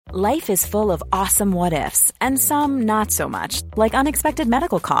Life is full of awesome what-ifs, and some not so much, like unexpected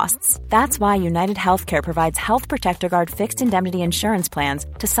medical costs. That's why United Healthcare provides Health Protector Guard fixed indemnity insurance plans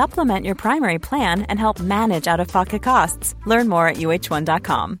to supplement your primary plan and help manage out-of-pocket costs. Learn more at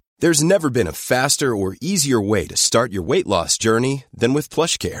uh1.com. There's never been a faster or easier way to start your weight loss journey than with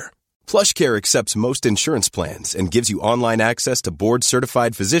PlushCare. PlushCare accepts most insurance plans and gives you online access to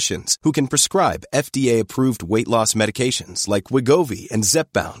board-certified physicians who can prescribe FDA-approved weight loss medications like Wegovy and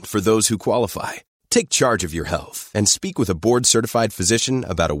Zepbound for those who qualify. Take charge of your health and speak with a board-certified physician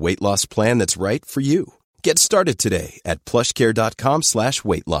about a weight loss plan that's right for you. Get started today at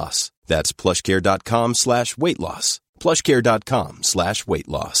plushcare.com/weight loss. That's plushcare.com/weight loss. plushcare.com/weight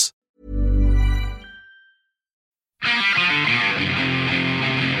loss.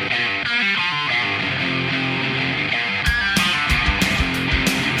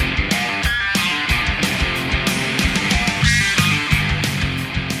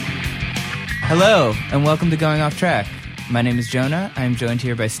 Hello, and welcome to Going Off Track. My name is Jonah. I'm joined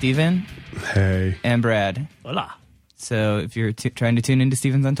here by Steven. Hey. And Brad. Hola. So if you're trying to tune into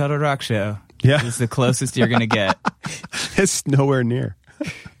Steven's Untitled Rock Show, yeah, this is the closest you're going to get. It's nowhere near.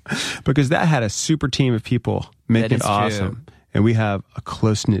 Because that had a super team of people making it awesome. True. And we have a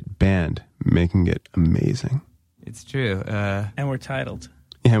close-knit band making it amazing. It's true. And we're titled.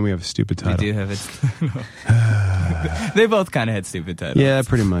 Yeah, and we have a stupid title. We do have it. They both kind of had stupid titles. Yeah,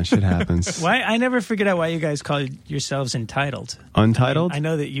 pretty much. It happens. Why? I never figured out why you guys call yourselves Entitled. Untitled? I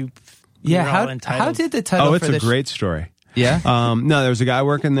know that you. Yeah, how did the title? Oh, it's a great story. Yeah. No, there was a guy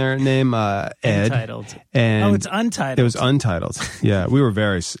working there named Ed. Entitled. And it's Untitled. It was Untitled. Yeah, we were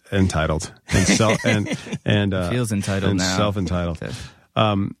very entitled and feels entitled and now. Self-entitled.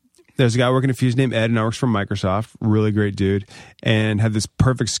 There's a guy working at Fuse named Ed, and I works for Microsoft. Really great dude, and had this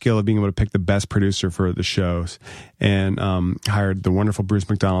perfect skill of being able to pick the best producer for the shows. And hired the wonderful Bruce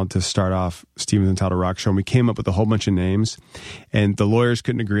McDonald to start off Steven's Entitled Rock Show. And we came up with a whole bunch of names, and the lawyers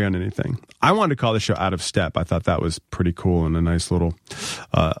couldn't agree on anything. I wanted to call the show Out of Step. I thought that was pretty cool and a nice little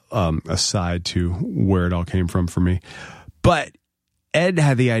aside to where it all came from for me. But Ed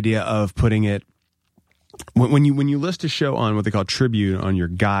had the idea of putting it. When you list a show on what they call Tribune on your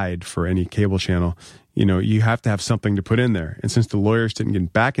guide for any cable channel, you have to have something to put in there. And since the lawyers didn't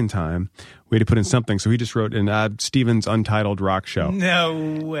get back in time, we had to put in something. So he just wrote in Steven's Untitled Rock Show.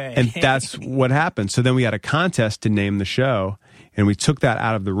 No way. And that's what happened. So then we had a contest to name the show, and we took that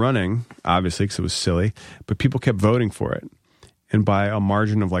out of the running, obviously, because it was silly. But people kept voting for it. And by a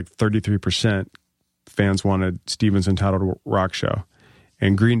margin of like 33%, fans wanted Steven's Entitled Rock Show.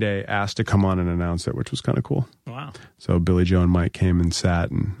 And Green Day asked to come on and announce it, which was kind of cool. Wow. So Billy Joe and Mike came and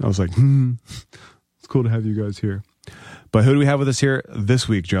sat, and I was like, it's cool to have you guys here. But who do we have with us here this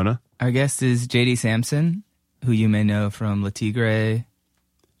week, Jonah? Our guest is J.D. Samson, who you may know from Le Tigre.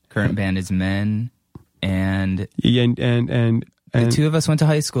 Current band is Men. And the two of us went to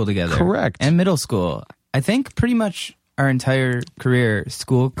high school together. Correct. And middle school. I think pretty much our entire career,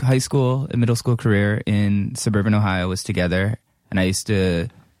 high school and middle school career in suburban Ohio was together. And I used to...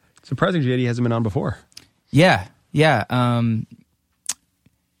 Surprising JD hasn't been on before. Yeah. A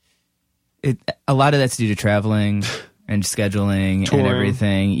lot of that's due to traveling and scheduling touring. And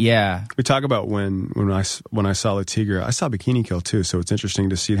everything. Yeah. We talk about when I saw Le Tigre, I saw Bikini Kill too, so it's interesting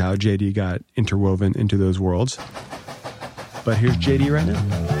to see how JD got interwoven into those worlds. But here's JD right now.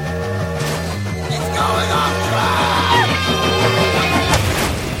 It's going off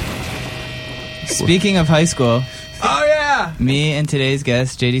track! Speaking of high school... Oh, yeah! Me and today's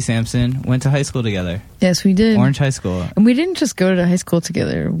guest, J.D. Sampson, went to high school together. Yes, we did. Orange High School. And we didn't just go to high school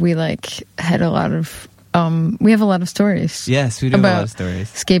together. We had a lot of... we have a lot of stories. Yes, we do have a lot of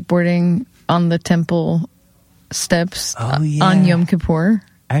stories. Skateboarding on the temple steps on Yom Kippur.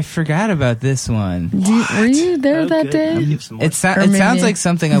 I forgot about this one. Were you there that day? It sounds like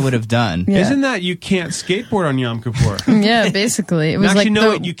something I would have done. Yeah. Isn't that you can't skateboard on Yom Kippur? Yeah, basically. It was actually, like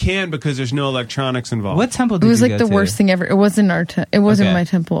no, you can because there's no electronics involved. What temple did you go to? It was like the worst thing ever. It wasn't it wasn't my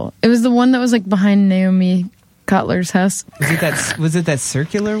temple. It was the one that was like behind Naomi Kotler's house. Was it that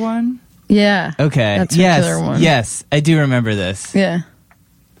circular one? Yeah. Okay. That circular one. Yes, I do remember this. Yeah.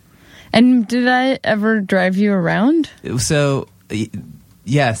 And did I ever drive you around? So...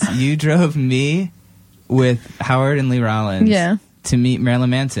 Yes, you drove me with Howard and Lee Rollins to meet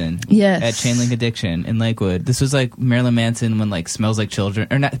Marilyn Manson at Chain Link Addiction in Lakewood. This was like Marilyn Manson when Smells Like Children,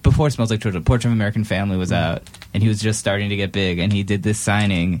 or not before Smells Like Children, Portrait of an American Family was out, and he was just starting to get big, and he did this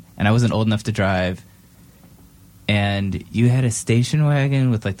signing, and I wasn't old enough to drive, and you had a station wagon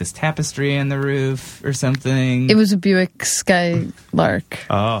with this tapestry on the roof or something. It was a Buick Skylark.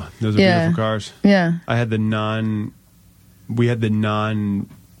 Oh, those are beautiful cars. Yeah. We had the non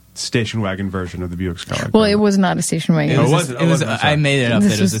station wagon version of the Buick Skylark. Well, it was not a station wagon. It was. I made it up.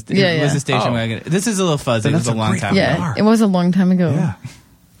 It was a station wagon. This is a little fuzzy. It was a long time ago. Yeah, it was a long time ago. Yeah.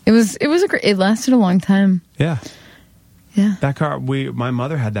 It was a great. It lasted a long time. Yeah. Yeah. That car, my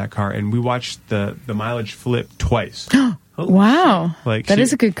mother had that car, and we watched the mileage flip twice. Wow. That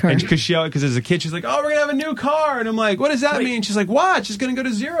is a good car. Because as a kid, she's like, oh, we're going to have a new car. And I'm like, what does that mean? She's like, watch, it's going to go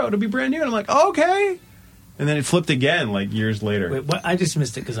to 0. It'll be brand new. And I'm like, okay. And then it flipped again, like, years later. Wait, what? I just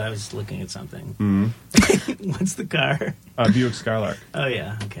missed it because I was looking at something. Mm-hmm. What's the car? Buick Skylark. Oh,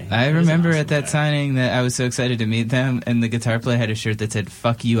 yeah, okay. I remember at that signing that I was so excited to meet them, and the guitar player had a shirt that said,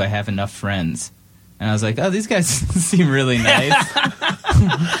 fuck you, I have enough friends. And I was like, oh, these guys seem really nice.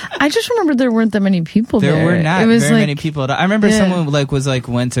 I just remember there weren't that many people there. There were not very many people at all. I remember someone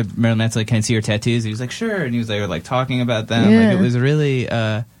went to Marilyn Manson, like, can I see your tattoos? He was like, sure. And he was like talking about them. Yeah. Like, it was really,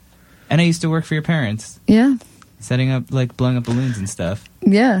 and I used to work for your parents. Yeah. Setting up, like, blowing up balloons and stuff.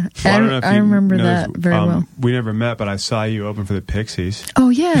 Yeah. Well, I remember that very well. We never met, but I saw you open for the Pixies. Oh,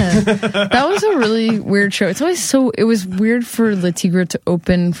 yeah. That was a really weird show. It's always it was weird for Le Tigre to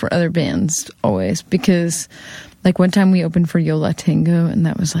open for other bands, always, because, like, one time we opened for Yo La Tengo, and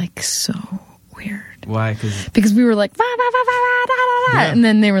that was, like, so weird. Why? Because we were like, bah, bah, bah, bah, da, da, da, and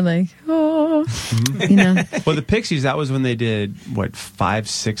then they were like, oh, you know. Well, the Pixies, that was when they did,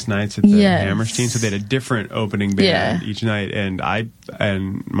 5-6 nights at the Hammerstein, so they had a different opening band each night, and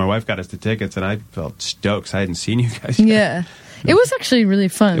my wife got us the tickets, and I felt stoked because I hadn't seen you guys yet. Yeah. It was actually really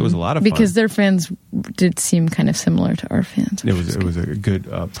fun. It was a lot of fun. Because their fans did seem kind of similar to our fans. It was a good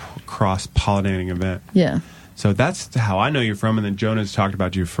cross-pollinating event. Yeah. So that's how I know you're from, and then Jonah's talked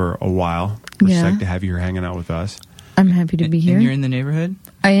about you for a while. We're psyched to have you here hanging out with us. I'm happy to be here. And you're in the neighborhood?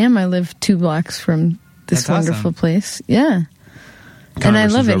 I am. I live 2 blocks from this wonderful place. Yeah. Converse and I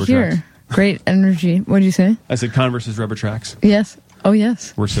love it here. Tracks. Great energy. What did you say? I said Converse's Rubber Tracks. Yes. Oh,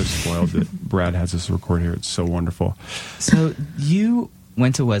 yes. We're so spoiled that Brad has us record here. It's so wonderful. So you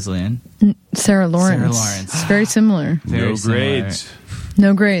went to Wesleyan. Sarah Lawrence. It's very similar. No grades.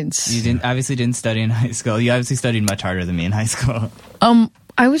 No grades. You obviously didn't study in high school. You obviously studied much harder than me in high school.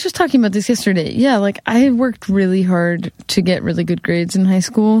 I was just talking about this yesterday. Yeah, like I worked really hard to get really good grades in high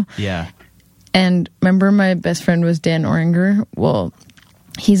school. Yeah. And remember my best friend was Dan Oringer? Well,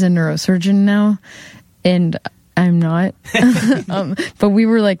 he's a neurosurgeon now, and I'm not. But we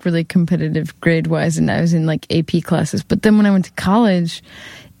were like really competitive grade-wise, and I was in like AP classes. But then when I went to college,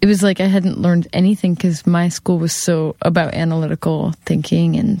 it was like I hadn't learned anything because my school was so about analytical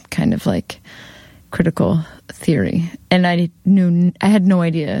thinking and kind of like critical theory. And I had no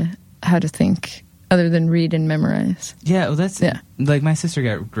idea how to think other than read and memorize. Yeah, well, that's like my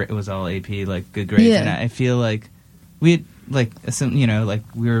sister it was all AP, like good grades, and I feel like we had like like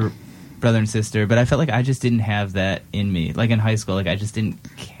we were brother and sister, but I felt like I just didn't have that in me. Like in high school, like I just didn't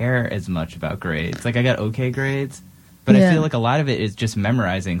care as much about grades. Like I got okay grades, but I feel like a lot of it is just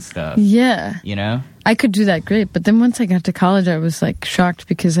memorizing stuff. Yeah. You know? I could do that great, but then once I got to college, I was like shocked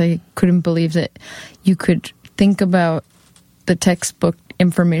because I couldn't believe that you could think about the textbook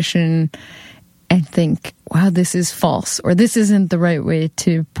information and think, wow, this is false, or this isn't the right way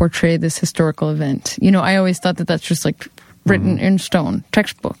to portray this historical event. You know, I always thought that that's just like written in stone,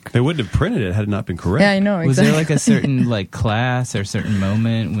 textbook. They wouldn't have printed it had it not been correct. Yeah, I know. Exactly. Was there like a certain like class or a certain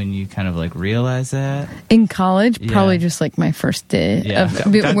moment when you kind of like realized that? In college, probably just like my first day. Yeah.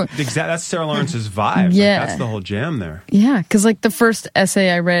 That's Sarah Lawrence's vibe. Yeah. Like, that's the whole jam there. Yeah, because like the first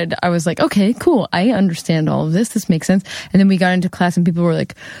essay I read, I was like, okay, cool. I understand all of this. This makes sense. And then we got into class and people were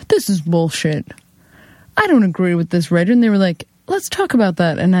like, this is bullshit. I don't agree with this writer. And they were like, let's talk about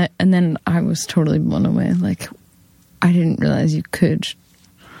that. And then I was totally blown away. Like, I didn't realize you could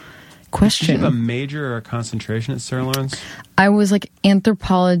question. Did you have a major or a concentration at Sarah Lawrence? I was like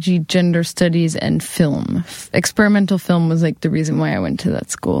anthropology, gender studies, and film. Experimental film was like the reason why I went to that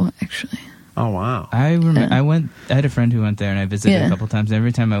school, actually. Oh, wow. I remember I had a friend who went there and I visited a couple times. And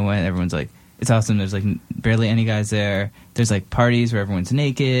every time I went, everyone's like, it's awesome. There's like barely any guys there. There's like parties where everyone's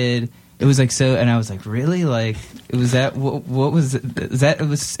naked. It was like so, and I was like, really? Like, was that, what was,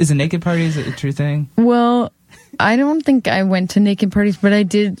 is a naked party, is it a true thing? Well, I don't think I went to naked parties, but I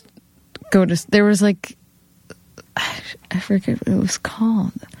did go to, there was like, I forget what it was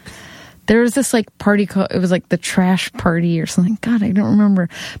called. There was this like party called, it was like the trash party or something. God, I don't remember.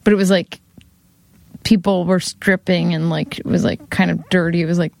 But it was like, people were stripping and like, it was like kind of dirty. It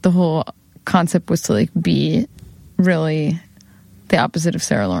was like the whole concept was to like be really the opposite of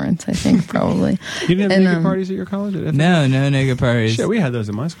Sarah Lawrence, I think, probably. You didn't have naked parties at your college? No naked parties. Shit, we had those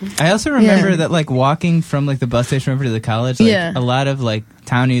in my school. I also remember that, like, walking from, like, the bus station over to the college, like, a lot of, like,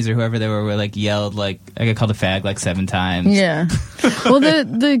 townies or whoever they were like, yelled, like, I got called a fag, like, 7 times. Yeah. Well,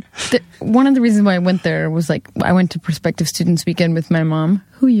 the one of the reasons why I went there was, like, I went to Prospective Students Weekend with my mom,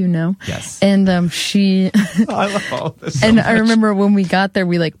 who you know. Yes. And she... I love all this so and much. I remember when we got there,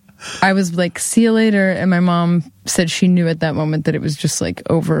 I was like, see you later. And my mom said she knew at that moment that it was just like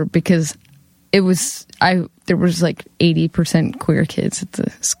over, because there was like 80% queer kids at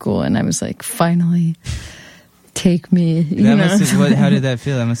the school. And I was like, finally, take me. How did that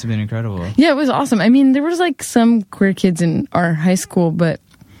feel? That must have been incredible. Yeah, it was awesome. I mean, there was like some queer kids in our high school, but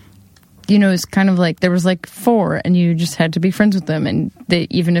it's kind of like there was like 4 and you just had to be friends with them, and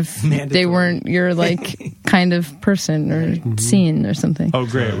even if they weren't your like kind of person or scene or something. Oh,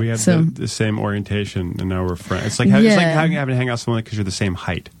 great. We have the same orientation and now we're friends. It's like having to hang out with someone because you're the same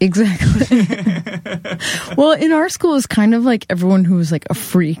height. Exactly. Well, in our school, it's kind of like everyone who was like a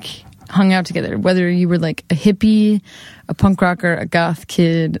freak hung out together, whether you were like a hippie, a punk rocker, a goth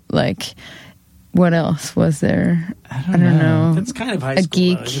kid, like... What else was there? I don't know. That's kind of high school, a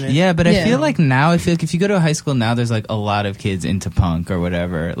geek. though, isn't it? Yeah, but I feel like if you go to a high school now, there's like a lot of kids into punk or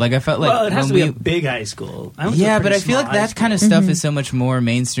whatever. Like I felt like it has to be a big high school. Yeah, but I feel like that kind of stuff is so much more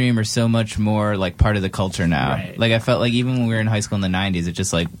mainstream or so much more like part of the culture now. Right. Like I felt like even when we were in high school in the 90s, it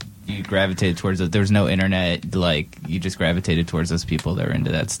just like you gravitated towards it. There was no internet. Like you just gravitated towards those people that were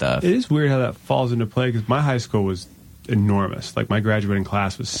into that stuff. It is weird how that falls into play because my high school was enormous. Like my graduating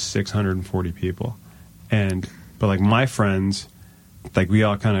class was 640 people, but like my friends, like we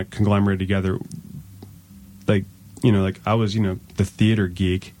all kind of conglomerated together. Like like I was the theater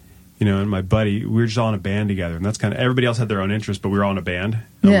geek, and my buddy, we were just all in a band together, and that's kind of everybody else had their own interests, but we were all in a band,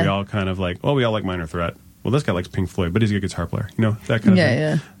 and we all kind of like, well, we all like Minor Threat. Well, this guy likes Pink Floyd, but he's a good guitar player, that kind of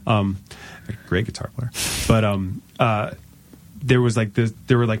thing. Yeah. Great guitar player, but there was like this.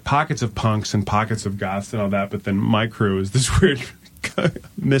 There were like pockets of punks and pockets of goths and all that. But then my crew is this weird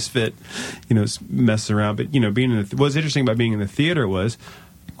misfit, messing around. But being what was interesting about being in the theater was,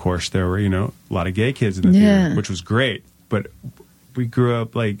 of course, there were a lot of gay kids in the theater, which was great. But we grew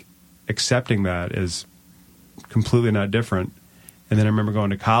up like accepting that as completely not different. And then I remember going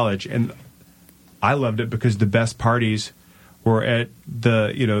to college, and I loved it because the best parties were at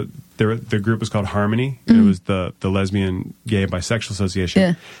the the group was called Harmony, and it was the lesbian, gay, and bisexual association.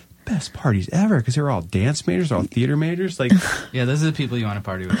 Yeah. Best parties ever because they were all dance majors, they're all theater majors. Like, yeah, those are the people you want to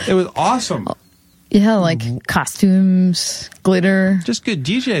party with. It was awesome. Yeah, like costumes, glitter, just good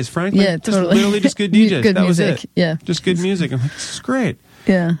DJs. Frankly, yeah, totally. Literally just good DJs. Good that music. was it. Yeah, just good music. I'm like, this is great.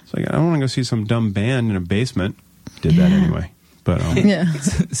 Yeah, it's like I don't want to go see some dumb band in a basement. Did that anyway. But yeah.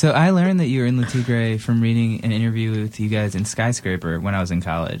 So I learned that you were in Le Tigre from reading an interview with you guys in Skyscraper when I was in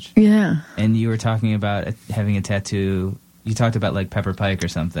college. Yeah. And you were talking about having a tattoo. You talked about like Pepper Pike or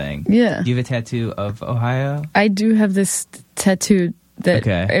something. Yeah. Do you have a tattoo of Ohio? I do have this tattoo that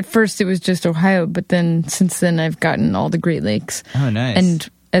at first it was just Ohio, but then since then I've gotten all the Great Lakes. Oh, nice. And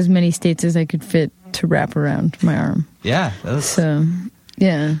as many states as I could fit to wrap around my arm. Yeah. So,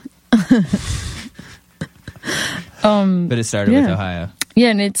 yeah. But it started with Ohio. Yeah,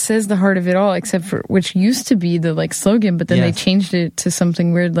 and it says the heart of it all, except for, which used to be the like slogan, but then they changed it to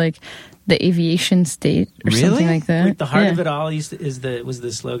something weird like the aviation state or something like that. Wait, the heart of it all was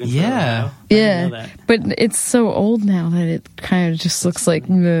the slogan for Yeah. Ohio? Yeah. But it's so old now that it kind of just looks like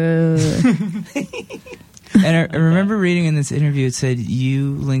And I remember reading in this interview, it said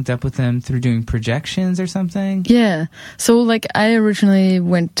you linked up with them through doing projections or something? Yeah. So, like, I originally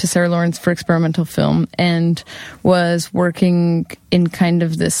went to Sarah Lawrence for experimental film and was working in kind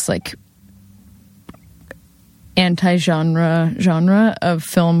of this, like, anti-genre of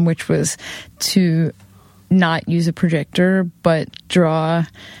film, which was to not use a projector, but draw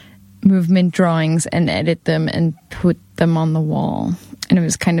movement drawings and edit them and put them on the wall. And it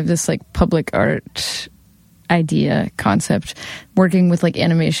was kind of this, like, public art idea concept, working with like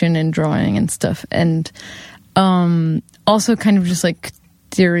animation and drawing and stuff, and also kind of just like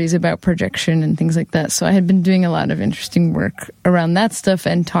theories about projection and things like that. So I had been doing a lot of interesting work around that stuff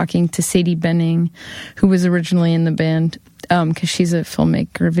and talking to Sadie Benning, who was originally in the band, because she's a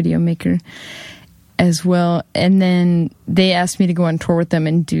filmmaker, a video maker as well. And then they asked me to go on tour with them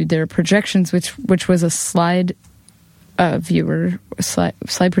and do their projections, which was a slide viewer,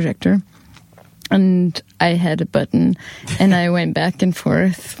 slide projector. And I had a button, and I went back and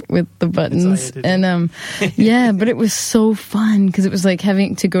forth with the buttons. And yeah, but it was so fun because it was like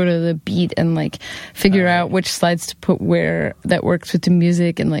having to go to the beat and like figure out which slides to put where that works with the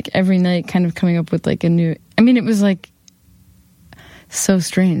music, and like every night kind of coming up with like a new. I mean, it was like so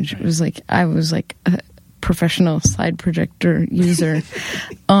strange. It was like I was like a professional slide projector user.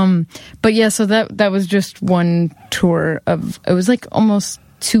 But yeah, so that was just one tour of, it was like almost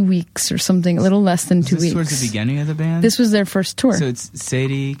 2 weeks or something, a little less than 2 weeks. Towards the beginning of the band? This was their first tour. So it's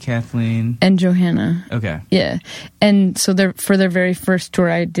Sadie, Kathleen, and Johanna. Okay. Yeah. And so for their very first tour,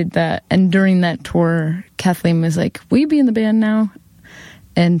 I did that. And during that tour, Kathleen was like, will you be in the band now?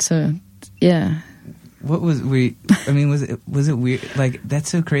 And so, yeah. What was was it weird? Like, that's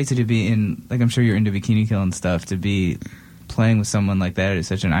so crazy to be in, like, I'm sure you're into Bikini Kill and stuff, to be playing with someone like that is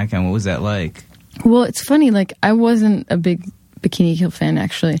such an icon. What was that like? Well, it's funny, like, I wasn't a big Bikini Kill fan,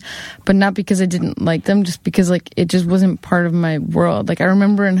 actually, but not because I didn't like them, just because, like, it just wasn't part of my world. Like, I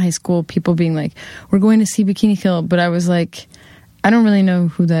remember in high school people being like, we're going to see Bikini Kill, but I was like, I don't really know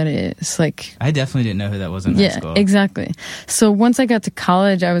who that is. Like, I definitely didn't know who that was in high school. Yeah, exactly. So once I got to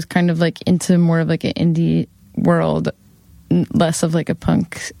college, I was kind of like into more of like an indie world, less of like a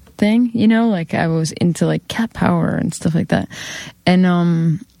punk thing, you know? Like, I was into like Cat Power and stuff like that.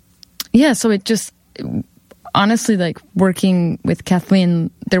 And yeah, so it just, honestly, like, working with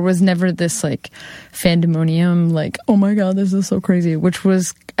Kathleen, there was never this like fandemonium, like, oh my god, this is so crazy, which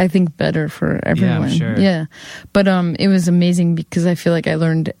was, I think, better for everyone. Yeah, sure. Yeah. But it was amazing because I feel like I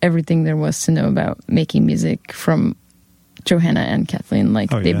learned everything there was to know about making music from Johanna and Kathleen. Like,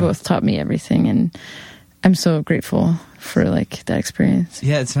 they both taught me everything, and I'm so grateful for like that experience.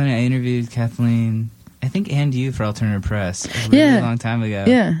 Yeah, it's funny, I interviewed Kathleen, I think, and you for Alternative Press a really long time ago.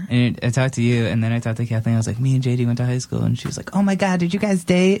 Yeah. And I talked to you, and then I talked to Kathleen. I was like, me and JD went to high school, and she was like, oh my god, did you guys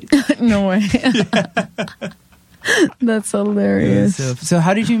date? No way. That's hilarious. Yeah, so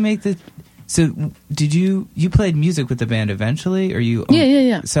how did you make the... So did you played music with the band eventually, or you...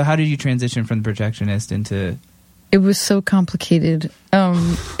 Yeah. So how did you transition from the Projectionist into... It was so complicated.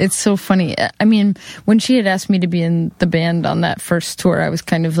 It's so funny. I mean, when she had asked me to be in the band on that first tour, I was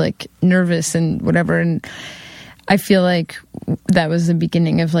kind of like nervous and whatever. And I feel like that was the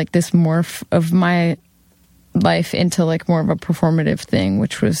beginning of like this morph of my life into like more of a performative thing,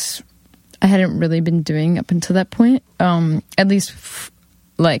 which was, I hadn't really been doing up until that point. At least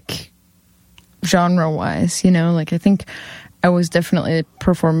like genre wise, you know, like I think I was definitely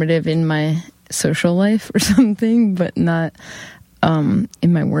performative in my social life or something, but not in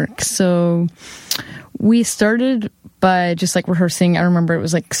my work. So we started by just like rehearsing. I remember it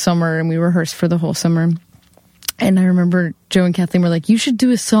was like summer and we rehearsed for the whole summer. And I remember Joe and Kathleen were like, you should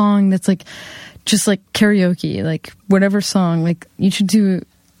do a song that's like just like karaoke, like whatever song, like you should do,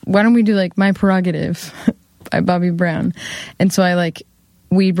 why don't we do like My Prerogative by Bobby Brown? And so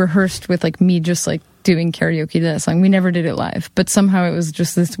we rehearsed with like me just like doing karaoke to that song. We never did it live, but somehow it was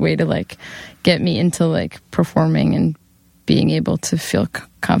just this way to like get me into like performing and being able to feel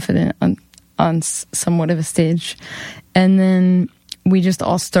confident on somewhat of a stage. And then we just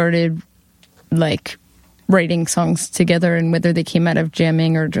all started like writing songs together, and whether they came out of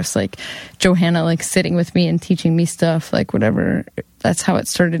jamming or just like Johanna like sitting with me and teaching me stuff, like whatever, that's how it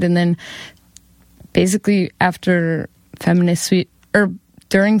started. And then basically after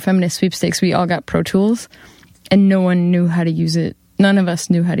during Feminist Sweepstakes, we all got Pro Tools, and no one knew how to use it. None of us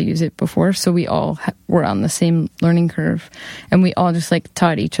knew how to use it before, so we all were on the same learning curve, and we all just like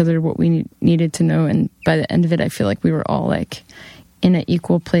taught each other what we needed to know. And by the end of it, I feel like we were all like in an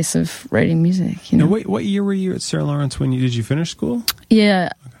equal place of writing music. You know? Now, wait, what year were you at Sarah Lawrence when did you finish school? Yeah,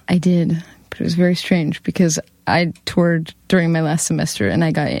 I did, but it was very strange because I toured during my last semester and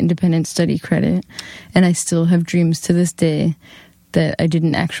I got independent study credit, and I still have dreams to this day that I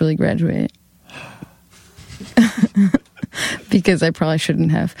didn't actually graduate. Because I probably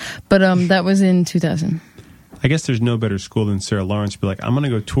shouldn't have. But that was in 2000. I guess there's no better school than Sarah Lawrence. Be like, I'm going to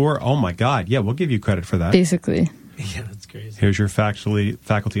go tour. Oh my God. Yeah, we'll give you credit for that. Basically. Yeah, that's crazy. Here's your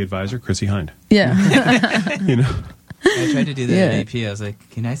faculty advisor, Chrissy Hind. Yeah. You know? I tried to do that at AP. I was like,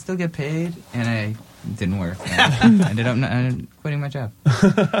 can I still get paid? And it didn't work. I ended up quitting my job.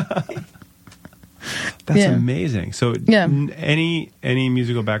 That's amazing. So any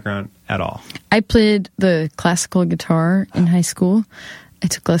musical background at all? I played the classical guitar in high school. I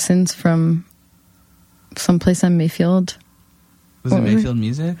took lessons from someplace on Mayfield. Was it Mayfield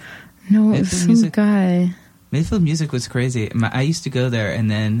Music? No, it was some guy. Mayfield Music was crazy. I used to go there,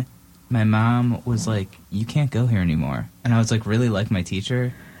 and then my mom was like, you can't go here anymore. And I was like, really like my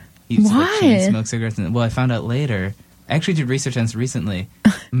teacher. He used to like chain smoke cigarettes. Well, I found out later. I actually did research on this recently.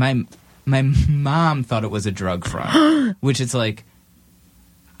 My mom thought it was a drug front, which it's like,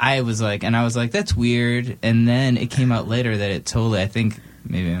 I was like, that's weird. And then it came out later that it totally, I think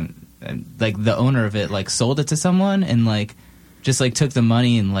maybe like the owner of it like sold it to someone, and like just like took the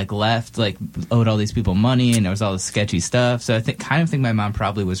money and like left, like owed all these people money, and there was all this sketchy stuff. So I kind of think my mom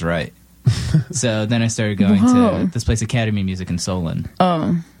probably was right. So then I started going to this place, Academy Music in Solon.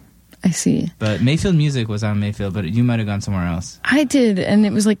 Oh, I see. But Mayfield Music was on Mayfield, but you might have gone somewhere else. I did, and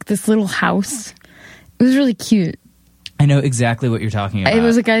it was like this little house. It was really cute. I know exactly what you're talking about. It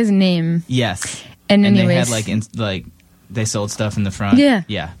was a guy's name. Yes. And anyways, they had they sold stuff in the front. Yeah.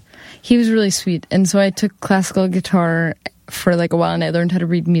 Yeah. He was really sweet. And so I took classical guitar for like a while, and I learned how to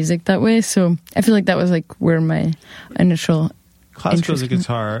read music that way. So I feel like that was like where my initial classical is a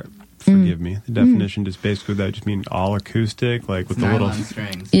guitar. Forgive me. The definition just basically that just mean all acoustic, like with the little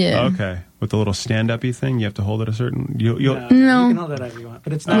strings. Yeah. Okay. With the little stand-up-y thing, you have to hold it a certain. No, you can hold that however you want,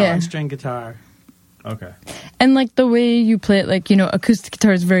 but it's not a string guitar. Okay. And like the way you play it, like acoustic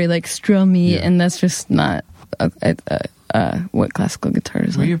guitar is very like strummy, and that's just not what classical guitar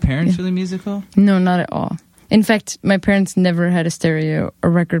is. Were your parents really musical? No, not at all. In fact, my parents never had a stereo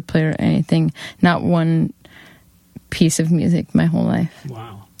or record player or anything. Not one piece of music my whole life.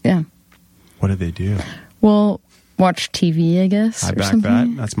 Wow. Yeah. What did they do? Well, watch TV, I guess. I back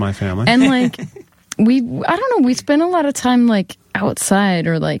that. That's my family. And like, I don't know, we spent a lot of time like outside,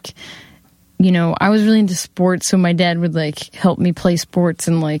 or like, I was really into sports, so my dad would like help me play sports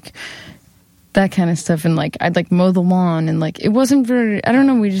and like that kind of stuff. And like, I'd like mow the lawn, and like, it wasn't very, I don't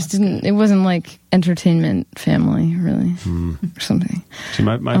know, we just didn't, it wasn't like entertainment family really or something. See,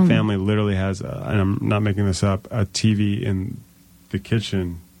 my family literally has, and I'm not making this up, a TV in the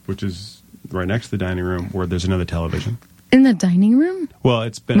kitchen, which is right next to the dining room, where there's another television. In the dining room? Well,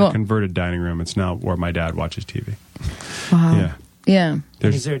 it's been a converted dining room. It's now where my dad watches TV. Wow. Yeah. Yeah.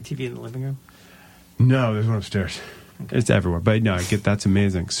 Is there a TV in the living room? No, there's one upstairs. Okay. It's everywhere. But no, that's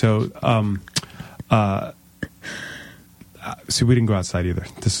amazing. So, see, we didn't go outside either.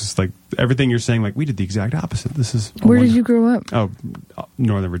 This is like everything you're saying. Like we did the exact opposite. This is where did you grow up? Oh,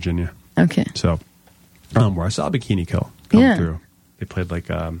 Northern Virginia. Okay. So, where I saw Bikini Kill come through. They played like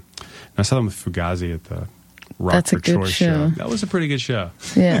I saw them with Fugazi at the Rockford Shores show. That was a pretty good show.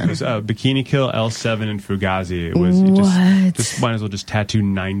 Yeah. It was Bikini Kill, L7, and Fugazi. It was just might as well just tattoo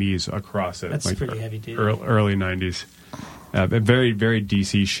 90s across it. That's like pretty heavy duty. Early 90s. A very, very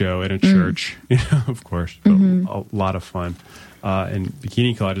DC show in a church, of course. But a lot of fun. And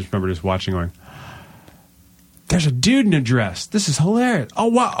Bikini Kill, I just remember just watching going, there's a dude in a dress. This is hilarious. Oh,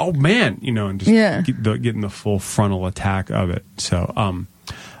 wow. Oh, man. And just getting the full frontal attack of it. So,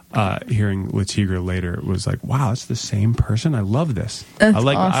 hearing Le Tigre later, it was like, wow, it's the same person. I love this. That's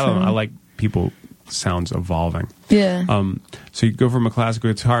awesome. I like people sounds evolving. Yeah. So you go from a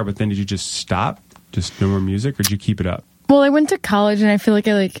classical guitar, but then did you just stop? Just no more music, or did you keep it up? Well, I went to college, and I feel like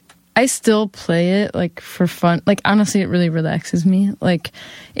I still play it like for fun. Like honestly, it really relaxes me. Like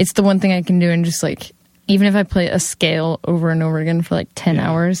it's the one thing I can do, and just like even if I play a scale over and over again for like 10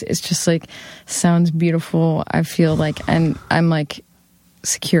 hours, it's just like sounds beautiful. I feel like I'm like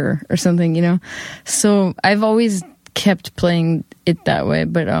secure or something, So I've always kept playing it that way,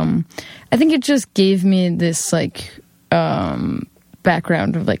 but I think it just gave me this like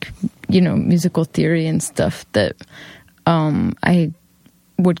background of like musical theory and stuff that I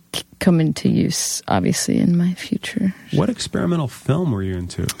would come into use obviously in my future. What experimental film were you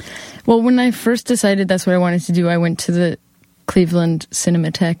into? Well, when I first decided that's what I wanted to do, I went to the Cleveland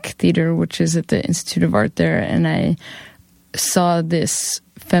Cinematheque Theater, which is at the Institute of Art there, and I saw this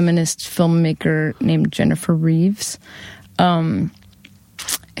feminist filmmaker named Jennifer Reeves.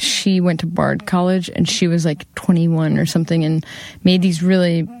 She went to Bard College, and she was like 21 or something, and made these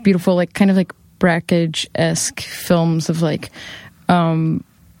really beautiful, like kind of like Brakhage-esque films of like,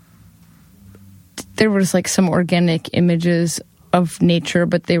 there was like some organic images of nature,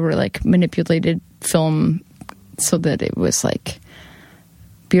 but they were like manipulated film so that it was like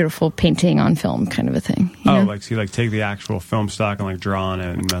beautiful painting on film kind of a thing. Like so you like take the actual film stock and like draw on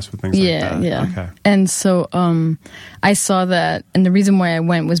it and mess with things like that. Yeah. Okay. And so I saw that, and the reason why I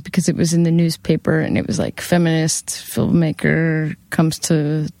went was because it was in the newspaper, and it was like feminist filmmaker comes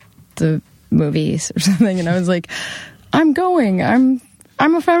to the movies or something, and I was like, I'm going. I'm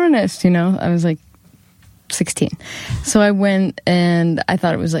a feminist, I was like 16. So I went, and I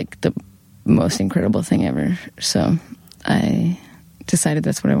thought it was like the most incredible thing ever. So I decided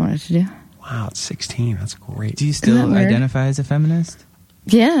that's what I wanted to do. Wow, it's 16. That's great. Do you still identify as a feminist?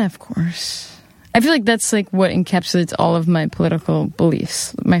 Yeah, of course. I feel like that's like what encapsulates all of my political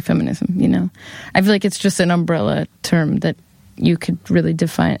beliefs, my feminism, I feel like it's just an umbrella term that you could really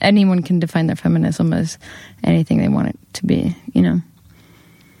define. Anyone can define their feminism as anything they want it to be,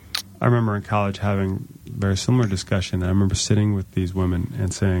 I remember in college having a very similar discussion. I remember sitting with these women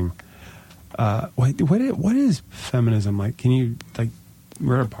and saying, what is feminism? Like, can you, like,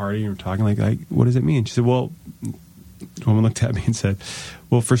 we're at a party and we're talking, like, what does it mean? She said, well, the woman looked at me and said,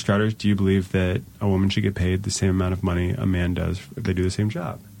 well, for starters, do you believe that a woman should get paid the same amount of money a man does if they do the same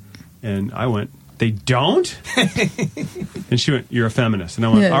job? And I went, they don't? And she went, you're a feminist. And I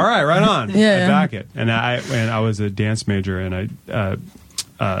went, all right, right on. I back it. And I was a dance major, and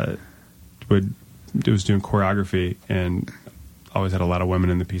I was doing choreography, and always had a lot of women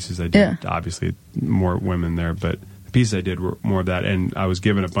in the pieces I did. Yeah. Obviously, more women there, but the pieces I did were more of that. And I was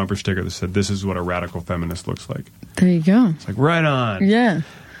given a bumper sticker that said, this is what a radical feminist looks like. There you go. It's like, right on. Yeah.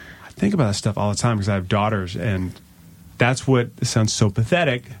 I think about that stuff all the time because I have daughters, and that's what sounds so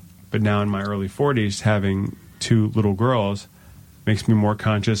pathetic. But now in my early 40s, having 2 little girls makes me more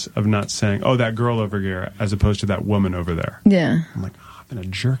conscious of not saying, oh, that girl over here, as opposed to that woman over there. Yeah. I'm like, oh, I've been a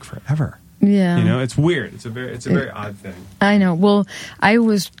jerk forever. Yeah. You know, it's weird. It's a very odd thing. I know. Well, I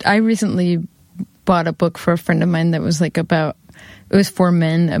recently bought a book for a friend of mine that was like it was for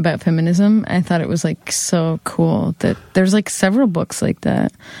men about feminism. I thought it was like so cool that there's like several books like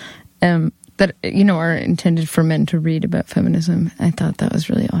that. That, you know, are intended for men to read about feminism. I thought that was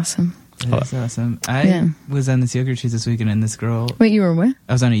really awesome. That's awesome. I was on this yogurt cheese this weekend, and this girl... Wait, you were what?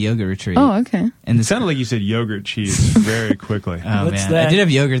 I was on a yoga retreat. Oh, okay. And it sounded like you said yogurt cheese very quickly. Oh, What's man. That? I did have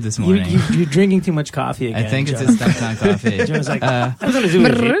yogurt this morning. You're drinking too much coffee again, I think Joe. it's a stuffed on coffee. Joe's like, I'm going to do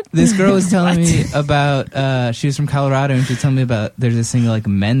it. This girl was telling me about... she was from Colorado, and she was telling me about... There's this thing like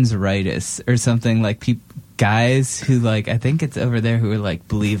men's rights or something, like guys who, like, I think it's over there, who are like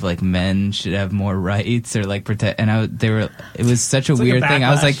believe like men should have more rights or like protect, and it was such a weird thing.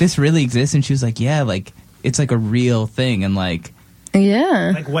 I was like, this really exists, and she was like, yeah, like it's like a real thing, and like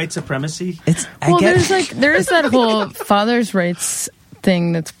like white supremacy. There's that whole father's rights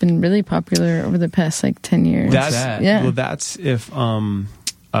thing that's been really popular over the past like 10 years. Well, that's if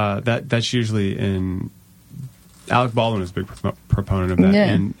that's usually in. Alec Baldwin is a big proponent of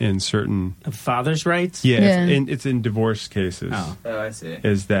that in certain... Of father's rights? Yeah. It's in divorce cases. Oh, I see.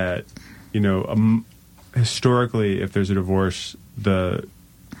 Is that, you know, historically, if there's a divorce, the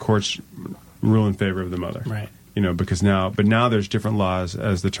courts rule in favor of the mother. Right. You know, because now there's different laws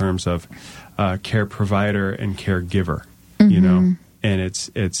as the terms of care provider and caregiver, you know? And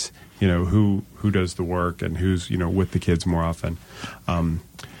it's you know, who does the work and who's, you know, with the kids more often.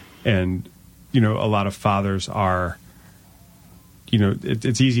 And... You know, a lot of fathers are, you know,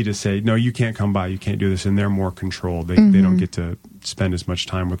 it's easy to say, no, you can't come by, you can't do this, and they're more controlled. They don't get to spend as much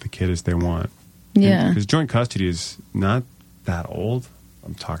time with the kid as they want. Yeah. Because joint custody is not that old.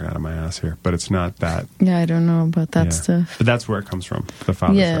 I'm talking out of my ass here, but it's not that. Yeah, I don't know about that stuff. But that's where it comes from, the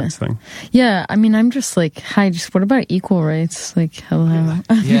father's rights thing. Yeah, I mean, I'm just like, what about equal rights? Like, hello.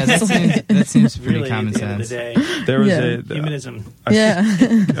 Yeah, that seems pretty really, common sense. There was humanism.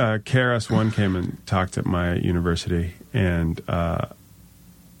 KRS-One came and talked at my university, and it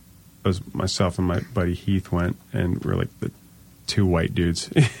was myself and my buddy Heath went, and we were like the 2 white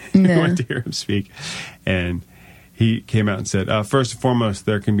dudes who went to hear him speak. And he came out and said, first and foremost,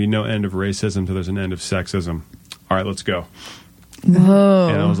 there can be no end of racism until there's an end of sexism. All right, let's go. Whoa.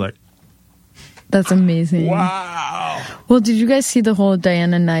 And I was like... That's amazing. Wow. Well, did you guys see the whole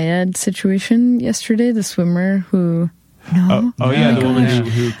Diana Nyad situation yesterday? The swimmer who... No? The woman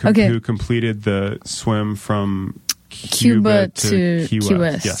who completed the swim from Cuba to Key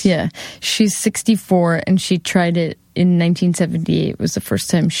West. Yes. Yeah. She's 64, and she tried it in 1978. Was the first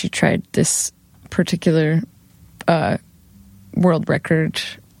time she tried this particular... world record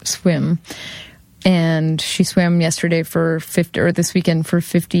swim, and she swam yesterday this weekend for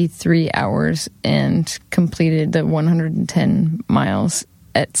 53 hours and completed the 110 miles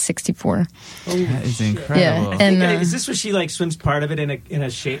at 64. That is incredible. Yeah, and is this where she like swims part of it in a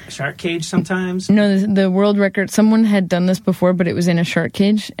shark cage sometimes? No, the world record. Someone had done this before, but it was in a shark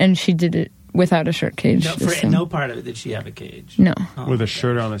cage, and she did it without a shark cage. No part of it did she have a cage. No. With a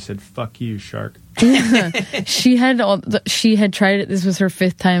shirt on that said "Fuck you, shark." She had tried it. This was her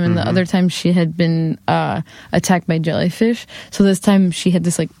 5th time, and the other time she had been attacked by jellyfish. So this time she had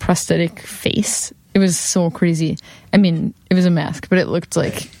this like prosthetic face. It was so crazy. I mean, it was a mask, but it looked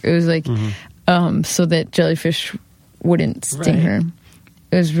like it was like so that jellyfish wouldn't sting her.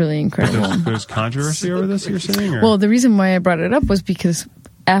 It was really incredible. There's controversy over this, you're saying? Or? Well, the reason why I brought it up was because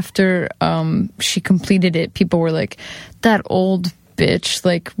after she completed it, people were like, that old bitch,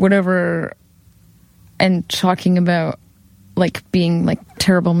 like whatever, and talking about like being like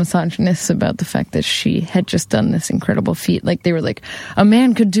terrible misogynists about the fact that she had just done this incredible feat. Like they were like, a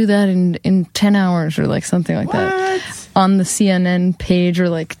man could do that in 10 hours or like something like that. on the CNN page, or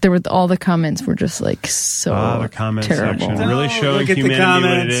like there were all the comments were just like so the comment terrible. section really showing humanity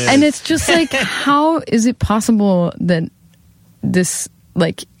what it is. And it's just like, how is it possible that this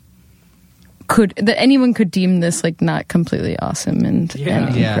like that anyone could deem this like not completely awesome and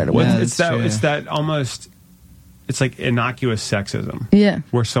incredible? Well, it's that almost, it's like innocuous sexism. Yeah,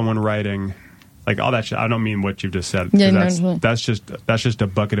 where someone writing like all that shit. I don't mean what you've just said. Yeah, that's just a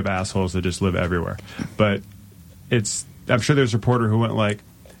bucket of assholes that just live everywhere. But I'm sure there's a reporter who went like,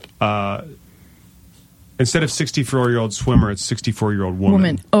 instead of 64-year-old swimmer, it's 64-year-old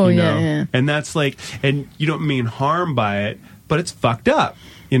woman. Oh, you know? yeah. And that's like, and you don't mean harm by it, but it's fucked up.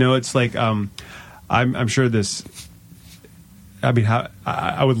 You know, it's like, I'm sure this. I mean,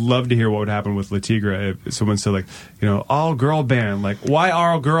 I would love to hear what would happen with Le Tigre if someone said, like, you know, all girl band. Like, why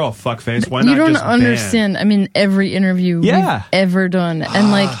all girl, fuckface? Why not just You don't understand. band? I mean, every interview we've ever done, and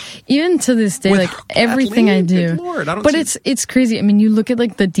like even to this day, like everything I do. Lord, but it's crazy. I mean, you look at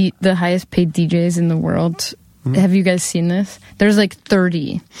like the highest paid DJs in the world. Mm-hmm. Have you guys seen this? There's like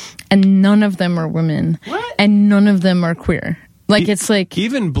 30, and none of them are women, and none of them are queer. Like it's like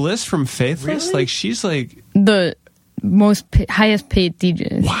even Bliss from Faithless. Really? Like she's like the highest paid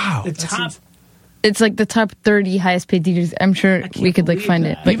DJs. Wow. It's like the top 30 highest paid DJs. I'm sure we could like find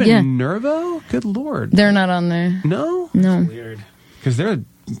it. But even Nervo? Good Lord. They're not on there. No? No. Weird. Because they were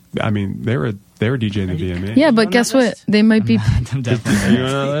DJing the VMA. Yeah, but guess what? They might be. I'm definitely. Are you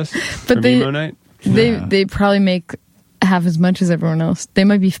on that list? But Emo Night? They probably make half as much as everyone else. They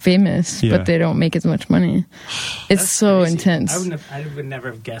might be famous, but they don't make as much money. It's so crazy. intense. I would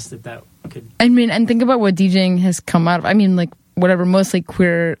never have guessed that could. I mean, and think about what DJing has come out of. I mean, like whatever, mostly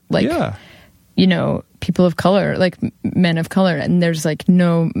queer, like you know, people of color, like men of color, and there's like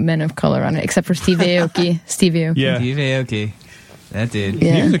no men of color on it except for Steve Aoki. Steve Aoki. That dude.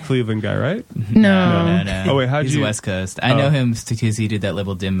 Yeah. He was a Cleveland guy, right? No. Oh wait, he's West Coast. I know him because he did that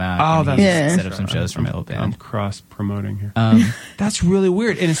Little Dim Mat. Oh, that's set up some shows for Metal Band. I'm cross promoting here. That's really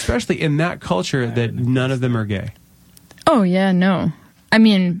weird, and especially in that culture that none of them are gay. Oh yeah, no. I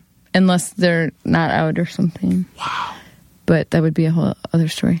mean, unless they're not out or something. Wow. But that would be a whole other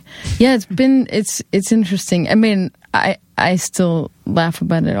story. Yeah, it's interesting. I mean, I still laugh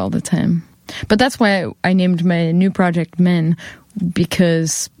about it all the time. But that's why I named my new project Men,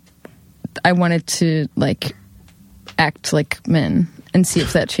 because I wanted to like act like men and see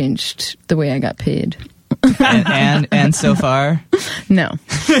if that changed the way I got paid. and so far, no.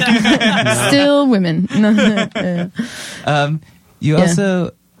 Still women. You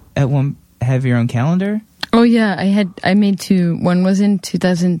also at one have your own calendar? Oh yeah, I made two. One was in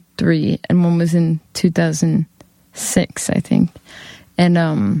 2003 and one was in 2006, I think.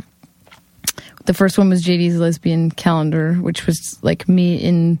 And the first one was JD's Lesbian Calendar, which was like me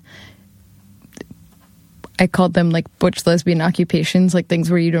in, I called them like butch lesbian occupations, like things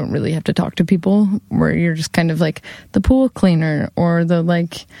where you don't really have to talk to people, where you're just kind of like the pool cleaner or the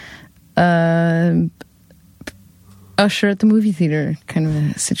like usher at the movie theater kind of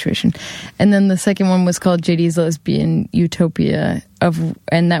a situation. And then the second one was called JD's Lesbian Utopia,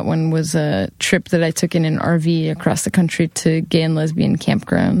 and that one was a trip that I took in an RV across the country to gay and lesbian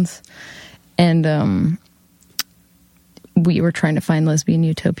campgrounds. And we were trying to find lesbian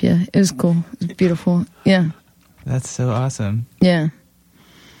utopia. It was cool. It was beautiful. Yeah. That's so awesome. Yeah.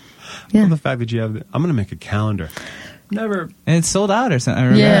 Well, the fact that you have, I'm going to make a calendar. And it's sold out or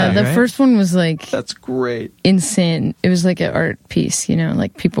something. Yeah, the first one was like, that's great. Insane. It was like an art piece, you know,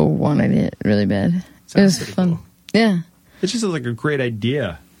 like people wanted it really bad. It was fun. Cool. Yeah. It's just like a great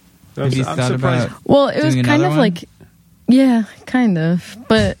idea. Have you thought about Well, it was kind of like, yeah, kind of.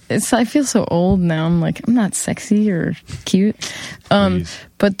 But I feel so old now. I'm like, I'm not sexy or cute.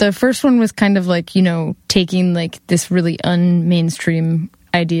 But the first one was kind of like, you know, taking like this really unmainstream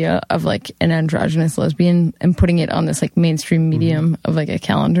idea of like an androgynous lesbian and putting it on this like mainstream medium of like a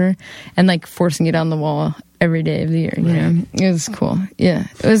calendar and like forcing it on the wall every day of the year, you know. It was cool. Yeah.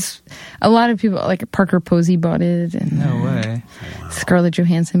 It was a lot of people, like Parker Posey bought it, and no way. Scarlett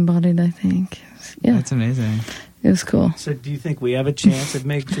Johansson bought it, I think. Yeah. That's amazing. It was cool. So do you think we have a chance at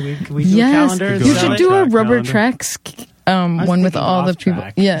can we do a calendar? You should do a Rubber Tracks one with all the people.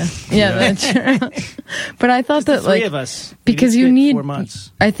 Yeah, that's true. But I thought that like, three of us, because you need 4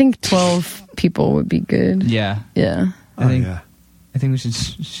 months. I think 12 people would be good. Yeah. I think we should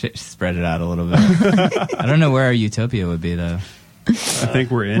spread it out a little bit. I don't know where our utopia would be though. I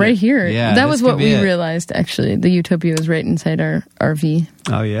think we're in right it. Here. Yeah, that was what we realized. Actually, the utopia was right inside our RV.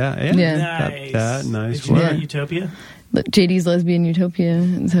 Oh yeah. Nice. That nice. Did you know Utopia? JD's Lesbian Utopia.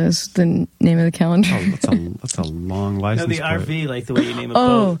 That was the name of the calendar. Oh, that's a long license. No, the RV, like the way you name a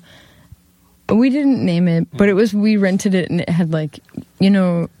boat. We didn't name it, but we rented it, and it had like, you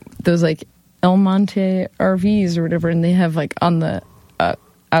know, those like El Monte RVs or whatever, and they have like on the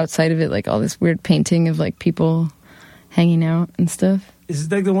outside of it like all this weird painting of like people hanging out and stuff. Is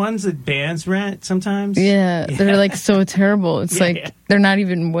it like the ones that bands rent sometimes? Yeah, they're like so terrible. It's they're not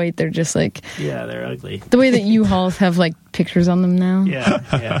even white. They're just like... Yeah, they're ugly. The way that U-Hauls have like pictures on them now. Yeah.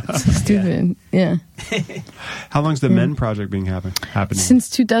 It's so stupid. Yeah. How long's the Men Project being happening? Since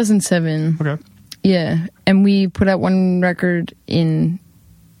 2007. Okay. Yeah, and we put out one record in...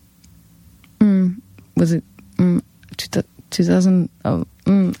 was it 2000? I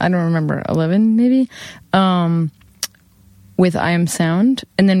don't remember. 11 maybe. With I Am Sound,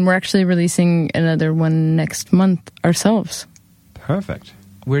 and then we're actually releasing another one next month ourselves. Perfect.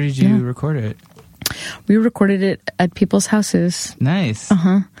 Where did you record it? We recorded it at people's houses. Nice.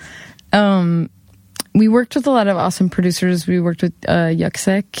 We worked with a lot of awesome producers. We worked with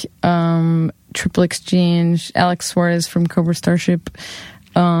Yuxek, Triple Exchange, Alex Suarez from Cobra Starship.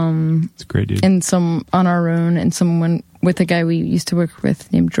 It's a great dude. And some on our own, and someone with a guy we used to work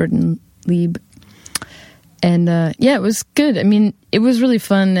with named Jordan Lieb. And it was good. I mean, it was really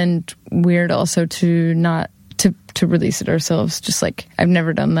fun and weird also to not to release it ourselves. Just like I've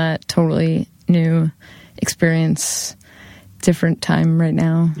never done that. Totally new experience, different time right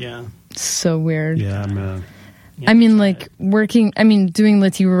now. Yeah, so weird. Yeah, man. I mean, like doing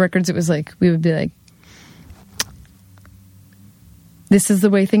Latiwa Records. It was like we would be like, this is the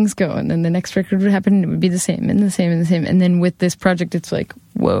way things go, and then the next record would happen and it would be the same and the same and the same. And then with this project, it's like,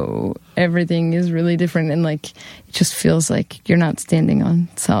 whoa, everything is really different, and like it just feels like you're not standing on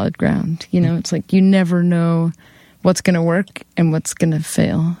solid ground. You know, it's like you never know what's going to work and what's going to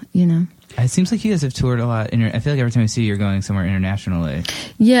fail. You know, it seems like you guys have toured a lot. I feel like every time I see you, you're going somewhere internationally.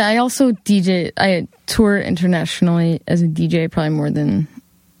 Yeah, I also DJ. I tour internationally as a DJ, probably more than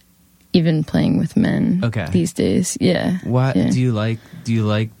even playing with men these days. Yeah. What do you like? Do you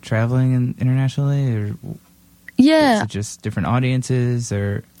like traveling internationally, or is it just different audiences?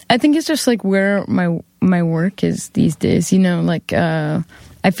 Or I think it's just like where my work is these days. You know, like I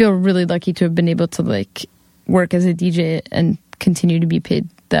feel really lucky to have been able to like work as a DJ and continue to be paid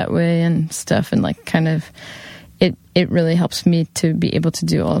that way and stuff, and like kind of it really helps me to be able to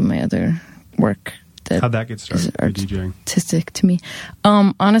do all of my other work. How'd that get started? DJing? Artistic to me.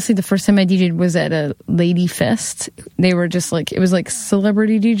 Honestly, the first time I DJed was at a Lady Fest. They were just like, it was like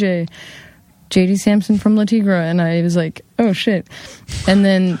celebrity DJ JD Samson from La Tigra, and I was like, oh shit. And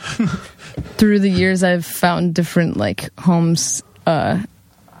then through the years, I've found different like homes to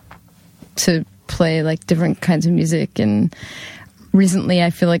play like different kinds of music, and recently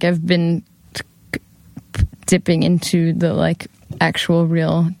I feel like I've been dipping into the like actual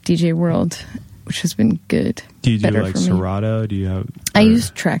real DJ world, which has been good. Do you do like Serato? Do you have? I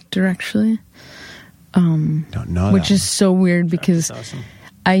use Traktor actually. Don't know which is so weird because awesome.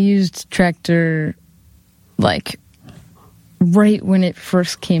 I used Traktor like right when it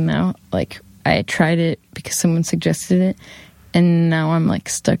first came out. Like I tried it because someone suggested it, and now I'm like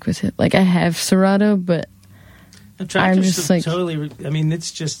stuck with it. Like I have Serato, but I'm just like totally. I mean,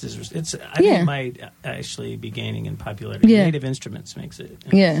 it's just as it's. I think it might actually be gaining in popularity. Yeah. Native Instruments makes it.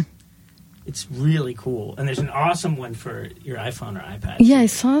 It's really cool, and there's an awesome one for your iPhone or iPad. Yeah, I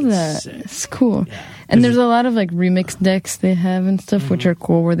saw that. It's cool. Yeah. And there's a lot of like remix decks they have and stuff, which are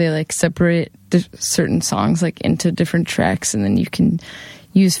cool, where they like separate certain songs like into different tracks, and then you can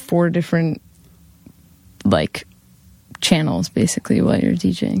use 4 different like channels basically while you're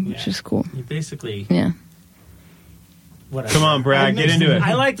DJing, which is cool. You basically Come on, Brad, get into it.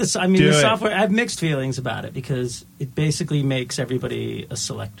 I like this. I mean, the software. I have mixed feelings about it because it basically makes everybody a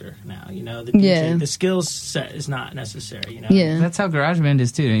selector now. You know, the DJ, the skills set is not necessary. You know, that's how GarageBand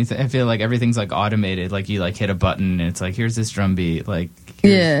is too. I feel like everything's like automated. Like you like hit a button and it's like here's this drum beat. Like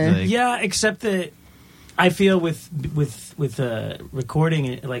except that I feel with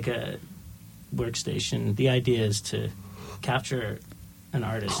recording like a workstation, the idea is to capture an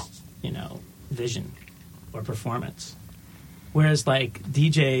artist's vision or performance. Whereas, like,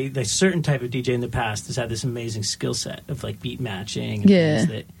 DJ, the certain type of DJ in the past has had this amazing skill set of, like, beat matching and things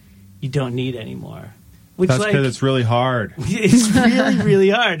that you don't need anymore. Which, that's because it's really hard. It's really, really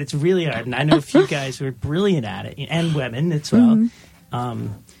hard. It's really hard. And I know a few guys who are brilliant at it, and women as well.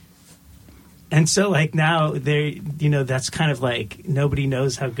 And so, like, now, that's kind of like nobody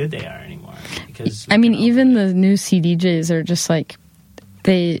knows how good they are anymore. Because I mean, even the new CDJs are just, like,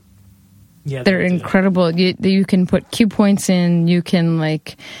 they're incredible. You can put cue points in. You can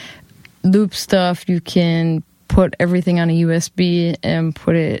like loop stuff. You can put everything on a USB and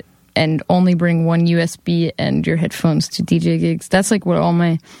put it and only bring one USB and your headphones to DJ gigs. That's like what all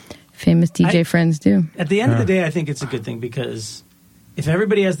my famous DJ friends do. At the end of the day, I think it's a good thing because if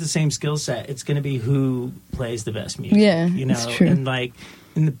everybody has the same skill set, it's going to be who plays the best music. Yeah, you know, it's true. And like,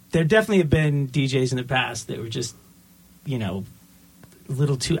 there definitely have been DJs in the past that were just, you know, a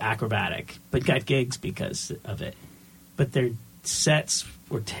little too acrobatic, but got gigs because of it. But their sets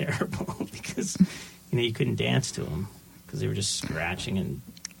were terrible because, you know, you couldn't dance to them because they were just scratching and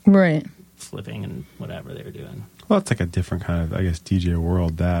flipping and whatever they were doing. Well, it's like a different kind of, I guess, DJ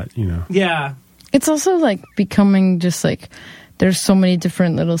world that, you know. Yeah. It's also like becoming just like, there's so many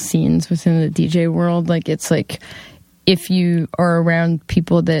different little scenes within the DJ world. Like, it's like, if you are around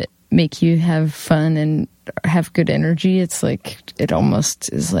people that make you have fun and have good energy, it's like, it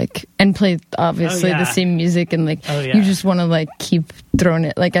almost is like, and play obviously the same music, and like you just want to like keep throwing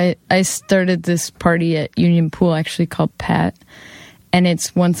it. Like I started this party at Union Pool actually called Pat, and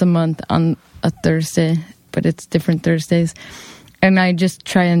it's once a month on a Thursday, but it's different Thursdays, and I just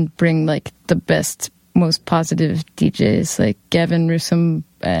try and bring like the best, most positive DJs like Gavin Newsom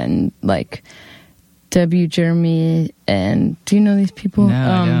and like W. Jeremy, and do you know these people? No,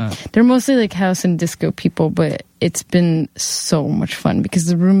 I don't. They're mostly like house and disco people, but it's been so much fun because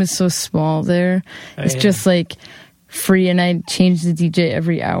the room is so small there. It's just like free, and I change the DJ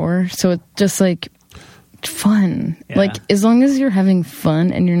every hour, so it's just like fun. Yeah. Like, as long as you're having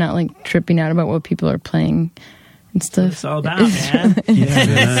fun and you're not like tripping out about what people are playing and stuff. It's all about, man.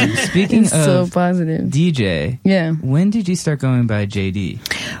 Speaking it's of so positive. DJ, when did you start going by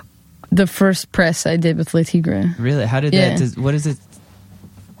JD? The first press I did with Le Tigre. Really? How did that? What is it?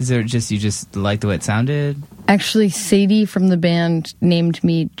 Is there just you just like the way it sounded? Actually, Sadie from the band named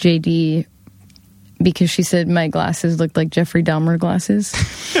me JD because she said my glasses looked like Jeffrey Dahmer glasses,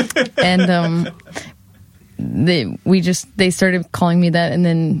 and they started calling me that, and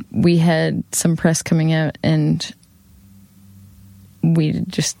then we had some press coming out, and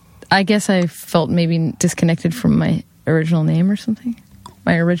I guess I felt maybe disconnected from my original name or something.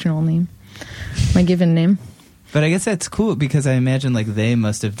 My original name, my given name. But I guess that's cool because I imagine like they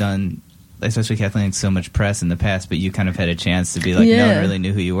must have done, especially Kathleen, so much press in the past, but you kind of had a chance to be like, no one really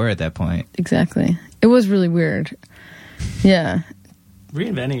knew who you were at that point. Exactly. It was really weird. Yeah.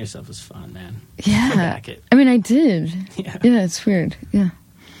 Reinventing yourself was fun, man. Yeah. I mean, I did. Yeah, it's weird. Yeah.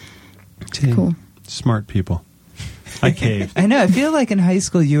 It's cool. Smart people. I caved. I know. I feel like in high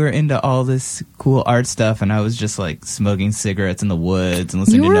school you were into all this cool art stuff, and I was just like smoking cigarettes in the woods and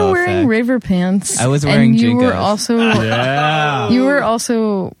listening to NoFX. You were wearing raver pants. I was wearing JNCOs. You were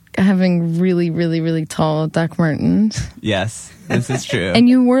also having really, really, really tall Doc Martens. Yes, this is true. And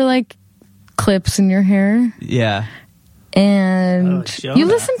you wore like clips in your hair. Yeah. And you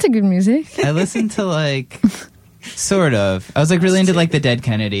listened to good music. I listened to like... Sort of. I was like really into like the Dead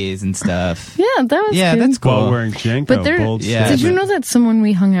Kennedys and stuff. Yeah, that was good. That's cool. While wearing JNCO. But did you know that someone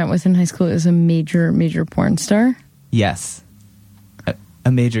we hung out with in high school is a major porn star? Yes.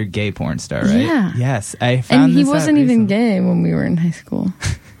 A major gay porn star, right? Yeah. Yes. I found And he this out wasn't even recently. gay when we were in high school.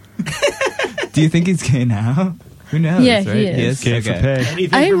 Do you think he's gay now? Who knows? Yeah, right? he is. Gay for pay.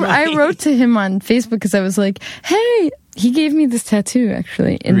 I wrote to him on Facebook because I was like, hey, he gave me this tattoo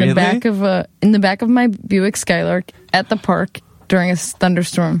actually in Really? the back of my Buick Skylark at the park during a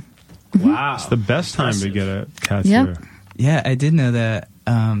thunderstorm. Wow. It's the best time to get a tattoo. Yep. Yeah, I did know that.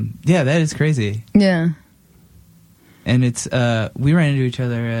 Yeah, that is crazy. Yeah. And it's we ran into each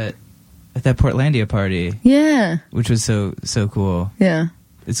other at that Portlandia party. Yeah. Which was so cool. Yeah.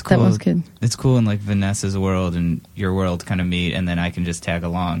 It's cool. That was good. It's cool in like Vanessa's world and your world kind of meet, and then I can just tag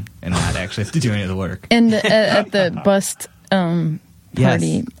along and not actually have to do any of the work. And at the bust party,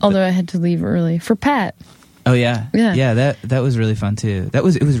 Yes. although I had to leave early for Pat. Oh yeah, Yeah. That was really fun too. It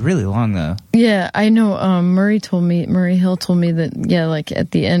was really long though. Yeah, I know. Murray Hill told me that. Yeah, like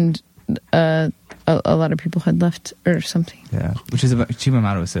at the end, a lot of people had left or something. Yeah, which is Chiba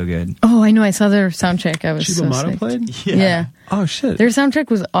Amato was so good. Oh, I know. I saw their soundtrack. I was Chiba so Amato psyched. played? Yeah. Oh, shit. Their soundtrack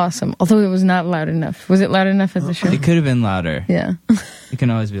was awesome, although it was not loud enough. Was it loud enough at the show? It could have been louder. Yeah. It can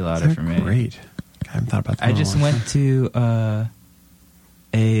always be louder for me. Great. I haven't thought about that. I just went to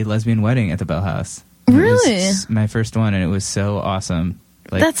a lesbian wedding at the Bell House. And Really? It was my first one, and it was so awesome.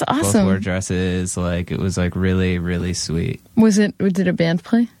 Like, That's both awesome. wore dresses. Like, it was like really, really sweet. Did a band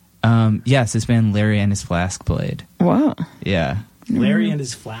play? Yes, this band Larry and His Flask played. Wow. Yeah. Larry and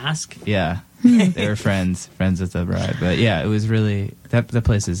his flask. Yeah. They were friends with the bride. But yeah, it was really that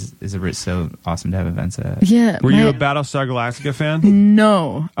place is so awesome to have events at. Yeah. Were you a Battlestar Galactica fan?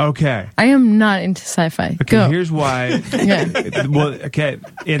 No. Okay. I am not into sci-fi. Okay, Go. here's why. Yeah. Well, okay,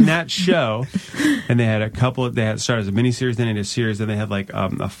 in that show, and they had they had started as a miniseries, then it a series, then they had like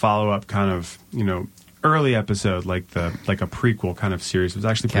a follow-up kind of, early episode, like a prequel kind of series, was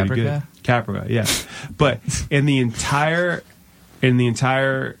actually pretty good. Caprica, yeah. But in the entire,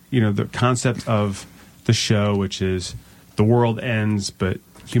 the concept of the show, which is the world ends, but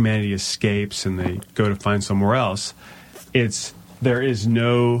humanity escapes, and they go to find somewhere else. There is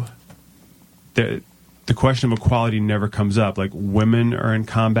no. The question of equality never comes up. Like, women are in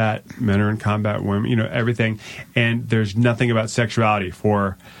combat, men are in combat, women, everything. And there's nothing about sexuality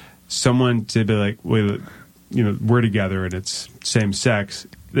for someone to be like, well, we're together and it's same sex.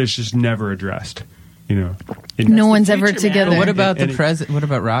 It's just never addressed. No one's ever together. What about What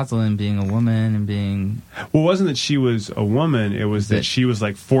about Rosalind being a woman and being? Well, it wasn't that she was a woman. It was that she was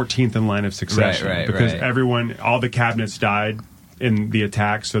like 14th in line of succession. Right. Because all the cabinets died in the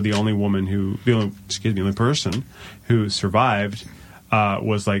attack, so the only person who survived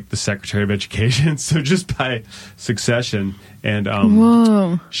was like the Secretary of Education. So just by succession, and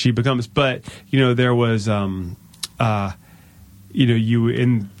she becomes. But there was you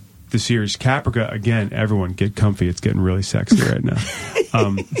in the series Caprica, again. Everyone get comfy. It's getting really sexy right now.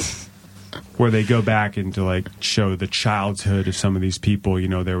 Where they go back and to like show the childhood of some of these people.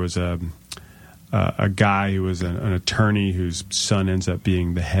 There was a guy who was an attorney whose son ends up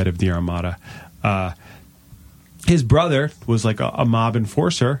being the head of the Armada. His brother was like a mob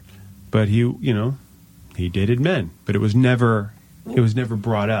enforcer, but he dated men, but it was never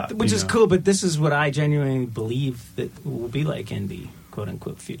brought up. Which is cool, but this is what I genuinely believe that will be like in the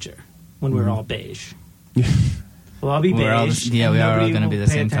quote-unquote future, when we're all beige. We'll all be beige. We are all going to be the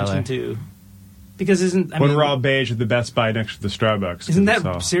same color. Because we're all beige at the Best Buy next to the Starbucks. Isn't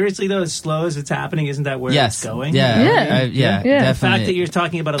that seriously though? As slow as it's happening, isn't that where it's going? Yeah. Definitely. The fact that you're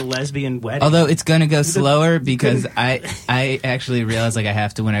talking about a lesbian wedding, although it's going to go slower because I actually realize like I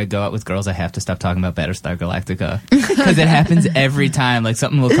have to, when I go out with girls, I have to stop talking about Battlestar Galactica because it happens every time. Like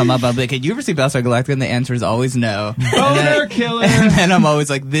something will come up, I'll be like, "Hey, you ever see Battlestar Galactica?" And the answer is always no. Boner killer. And then I'm always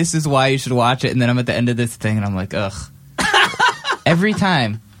like, "This is why you should watch it." And then I'm at the end of this thing, and I'm like, "Ugh." Every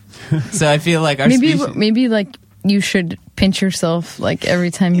time. So I feel like maybe like you should pinch yourself like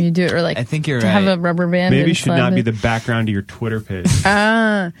every time you do it, or like I think you're right. Have a rubber band. Maybe should not be the background of your Twitter page.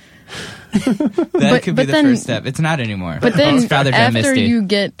 That could be the first step. It's not anymore. But then after you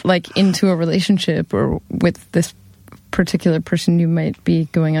get like into a relationship or with this particular person you might be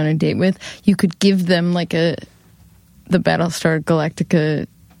going on a date with, you could give them like the Battlestar Galactica,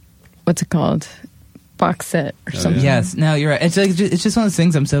 what's it called? Box set or something. Yes, no, you're right. It's just one of those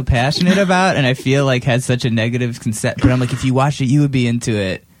things I'm so passionate about, and I feel like has such a negative concept. But I'm like, if you watched it, you would be into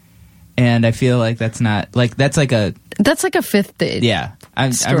it. And I feel like that's like a fifth date. Yeah, I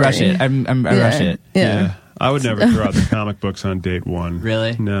rush it. I rush it. Yeah. I would never throw out the comic books on date one.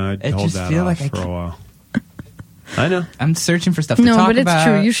 Really? No, I'd hold that off for a while. I know. I'm searching for stuff to talk about. No, but it's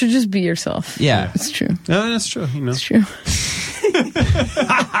true. You should just be yourself. Yeah, it's true. No, that's true. It's true.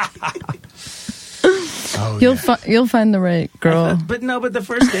 You'll find the right girl. But the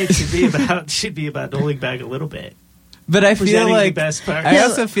first date should be about holding back a little bit. But I feel like the best part. I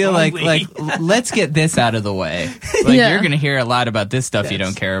also feel like let's get this out of the way. Like you're going to hear a lot about this stuff you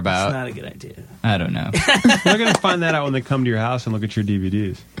don't care about. It's not a good idea. I don't know. They're going to find that out when they come to your house and look at your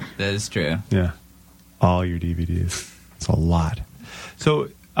DVDs. That is true. Yeah, all your DVDs. It's a lot. So,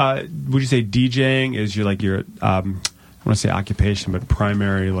 would you say DJing is your I want to say occupation, but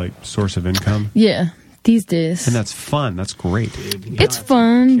primary source of income? Yeah. These days. And that's fun. That's great. Dude, it's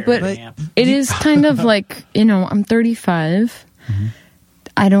fun, but it is kind of like, I'm 35. Mm-hmm.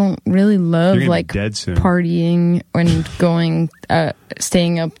 I don't really love partying and going,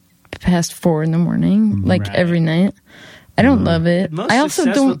 staying up past 4 a.m, every night. I don't love it. Most I also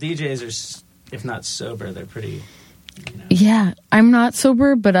successful don't. DJs are, if not sober, they're pretty. Yeah, I'm not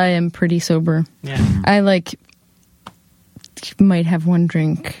sober, but I am pretty sober. Yeah. I might have one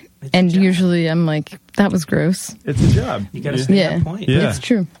drink. And usually I'm like, that was gross. It's a job. You got to stay on point. Yeah, it's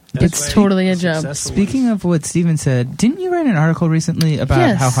true. It's totally a job. Speaking of what Steven said, didn't you write an article recently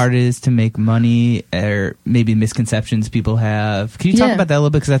about how hard it is to make money, or maybe misconceptions people have? Can you talk about that a little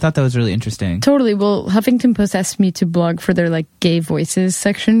bit? Because I thought that was really interesting. Totally. Well, Huffington Post asked me to blog for their gay voices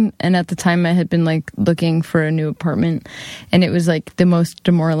section. And at the time I had been looking for a new apartment. And it was the most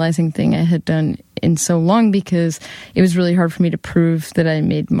demoralizing thing I had done in so long, because it was really hard for me to prove that I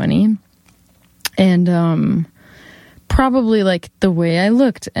made money. And probably the way I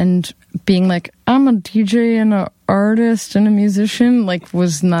looked and being I'm a DJ and an artist and a musician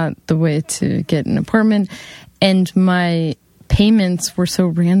was not the way to get an apartment. And my payments were so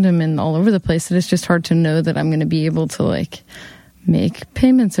random and all over the place that it's just hard to know that I'm going to be able to make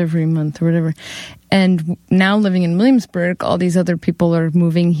payments every month or whatever. And now living in Williamsburg, all these other people are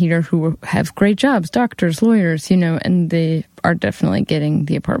moving here who have great jobs, doctors, lawyers, and they are definitely getting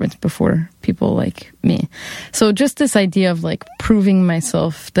the apartments before people like me. So just this idea of like proving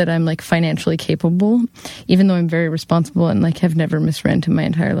myself that I'm like financially capable, even though I'm very responsible and like have never missed rent in my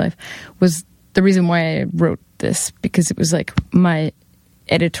entire life, was the reason why I wrote this, because it was like my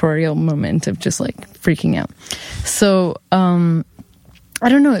editorial moment of just like freaking out. So, I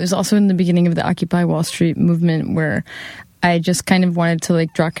don't know. It was also in the beginning of the Occupy Wall Street movement where I just kind of wanted to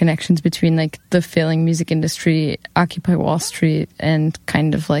like draw connections between like the failing music industry, Occupy Wall Street, and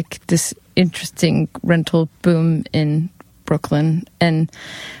kind of like this interesting rental boom in Brooklyn. And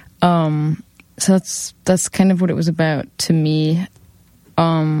so that's kind of what it was about to me.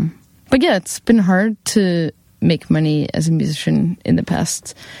 But yeah, it's been hard to make money as a musician in the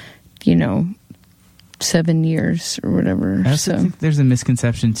past, 7 years or whatever. I also think there's a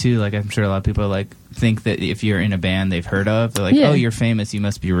misconception too. Like I'm sure a lot of people like think that if you're in a band they've heard of, they're like, oh, you're famous, you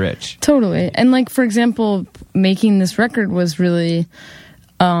must be rich. Totally. And like, for example, making this record was really,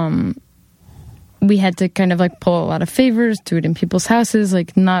 we had to kind of like pull a lot of favors, do it in people's houses,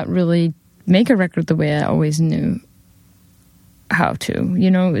 like not really make a record the way I always knew how to.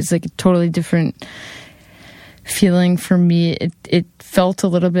 It was like a totally different feeling for me. It felt a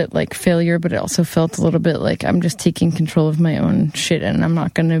little bit like failure, but it also felt a little bit like I'm just taking control of my own shit, and I'm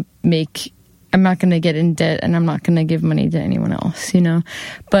not going to get in debt, and I'm not going to give money to anyone else,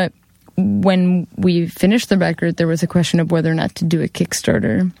 But when we finished the record, there was a question of whether or not to do a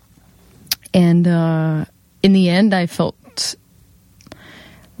Kickstarter. And in the end, I felt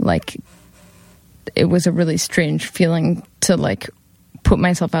like it was a really strange feeling to like put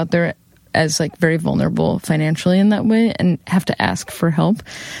myself out there as like very vulnerable financially in that way and have to ask for help.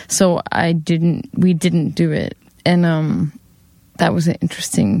 So we didn't do it. And that was an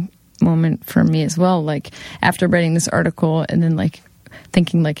interesting moment for me as well. Like after writing this article and then like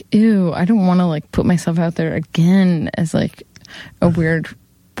thinking like, ew, I don't want to like put myself out there again as like a weird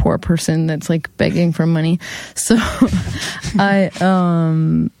poor person that's like begging for money. So I,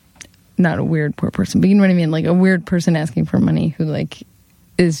 not a weird poor person, but you know what I mean? Like a weird person asking for money who like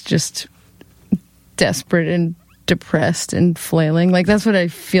is just desperate and depressed and flailing. Like that's what I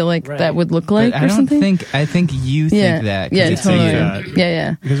feel like that would look like. But I think you think that. Yeah, totally.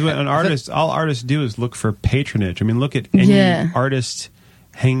 Yeah. Because when all artists do is look for patronage. I mean, look at any artist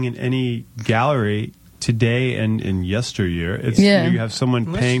hanging in any gallery today and in yesteryear. It's you have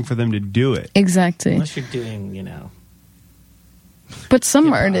someone paying for them to do it. Exactly. Unless you're doing, But some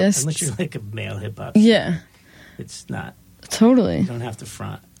hip-hop, artists, unless you're like a male hip hop, it's not. Totally. You don't have to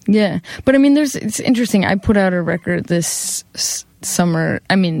front. Yeah. But I mean, it's interesting. I put out a record this summer.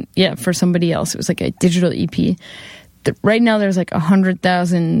 I mean, for somebody else, it was like a digital EP. Right now there's like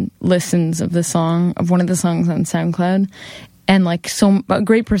 100,000 listens of one of the songs on SoundCloud, and like a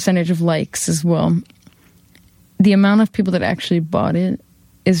great percentage of likes as well. The amount of people that actually bought it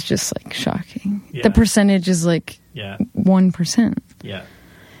is just like shocking. Yeah. The percentage is like 1%. Yeah.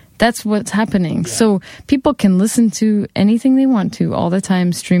 That's what's happening. Yeah. So people can listen to anything they want to all the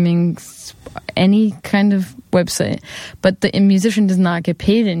time, streaming any kind of website. But the musician does not get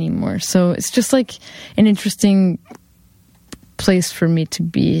paid anymore. So it's just like an interesting place for me to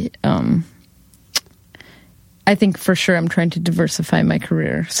be. I think for sure I'm trying to diversify my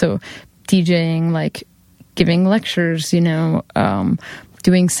career. So DJing, like giving lectures, doing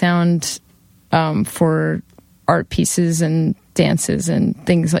sound for art pieces and dances and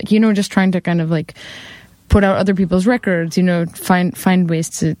things like, just trying to kind of like put out other people's records, find ways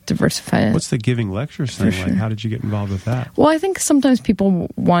to diversify it. What's the giving lectures thing like? How did you get involved with that? Well, I think sometimes people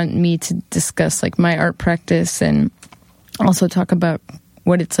want me to discuss like my art practice and also talk about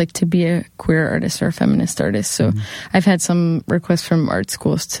what it's like to be a queer artist or a feminist artist. So I've had some requests from art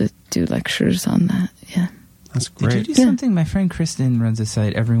schools to do lectures on that. Yeah. That's great. Did you do something? My friend Kristen runs a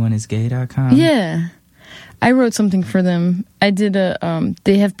site, everyoneisgay.com. Yeah. I wrote something for them. I did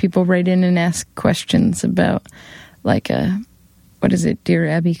they have people write in and ask questions about like Dear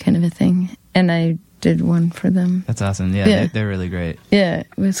Abby kind of a thing. And I did one for them. That's awesome. Yeah. They're really great. Yeah,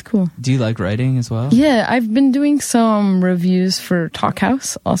 it was cool. Do you like writing as well? Yeah, I've been doing some reviews for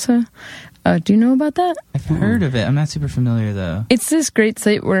Talkhouse also. Do you know about that? I've heard of it. I'm not super familiar though. It's this great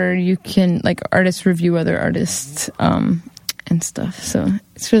site where you can like artists review other artists and stuff. So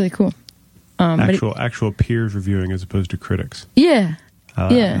it's really cool. Actual peers reviewing as opposed to critics. Yeah.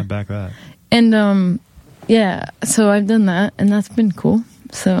 I back that. And so I've done that and that's been cool.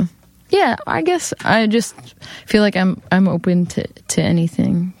 So yeah, I guess I just feel like I'm open to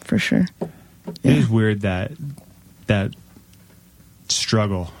anything for sure. It is weird that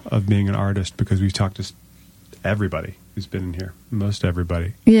struggle of being an artist, because we've talked to everybody who's been in here, most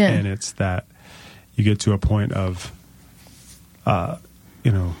everybody. Yeah. And it's that you get to a point of, what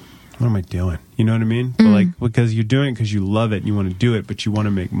am I doing? You know what I mean? But like, because you're doing it because you love it and you want to do it, but you want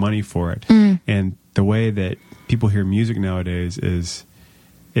to make money for it. And the way that people hear music nowadays is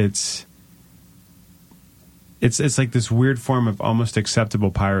it's like this weird form of almost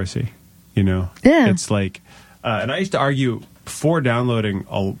acceptable piracy, Yeah. It's like, and I used to argue for downloading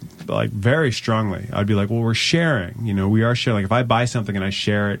very strongly. I'd be like, well, we're sharing, we are sharing. Like if I buy something and I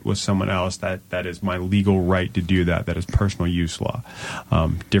share it with someone else, that is my legal right to do that. That is personal use law.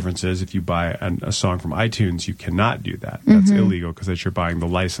 Difference is if you buy a song from iTunes, you cannot do that. That's illegal because you're buying the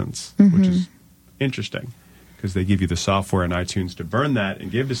license, which is interesting because they give you the software in iTunes to burn that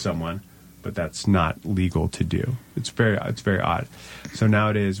and give to someone, but that's not legal to do. It's very odd. So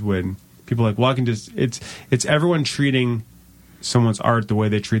nowadays when people are like, well, I can just, it's everyone treating someone's art the way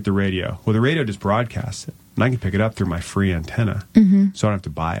they treat the radio. Well, the radio just broadcasts it, and I can pick it up through my free antenna, so I don't have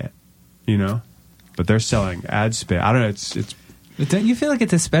to buy it, But they're selling ad space. I don't know. It's. But don't you feel like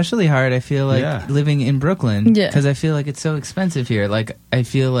it's especially hard? I feel like living in Brooklyn, because I feel like it's so expensive here. Like I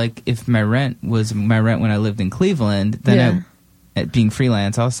feel like if my rent was my rent when I lived in Cleveland, then being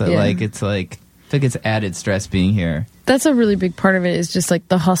freelance also, like it's like I think it's added stress being here. That's a really big part of it, is just like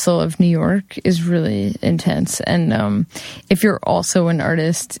the hustle of New York is really intense. And if you're also an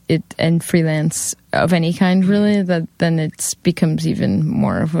artist and freelance of any kind, really, then it becomes even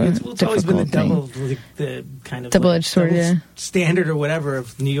more of a it's always been the kind of double-edged sword, standard or whatever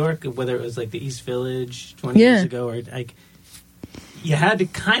of New York, whether it was like the East Village 20 years ago, or like you had to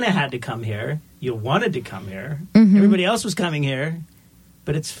come here. You wanted to come here. Everybody else was coming here.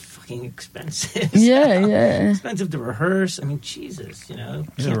 But it's fucking expensive. Yeah. Expensive to rehearse. I mean, Jesus, The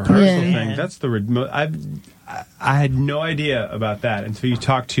rehearsal thing. That's I had no idea about that until you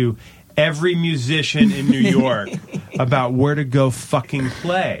talk to every musician in New York about where to go fucking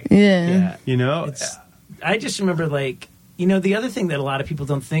play. Yeah. I just remember, the other thing that a lot of people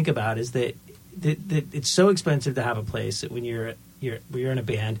don't think about is that it's so expensive to have a place that when you're in a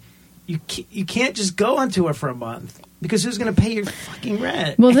band, you can't just go on tour for a month. Because who's going to pay your fucking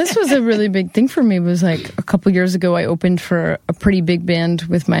rent? Well, this was a really big thing for me. It was like a couple years ago, I opened for a pretty big band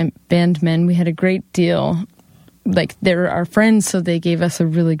with my bandmen. We had a great deal. Like, they're our friends, so they gave us a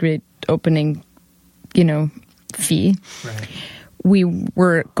really great opening, fee. Right. We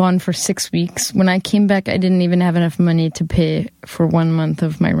were gone for 6 weeks. When I came back, I didn't even have enough money to pay for 1 month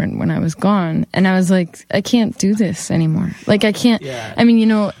of my rent when I was gone. And I was like, I can't do this anymore. Like, I can't. Yeah. I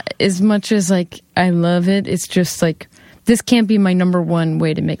mean, as much as, I love it, it's just, this can't be my number one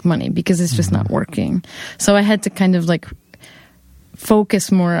way to make money because it's just not working. So I had to kind of,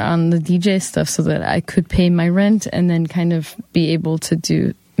 focus more on the DJ stuff so that I could pay my rent and then kind of be able to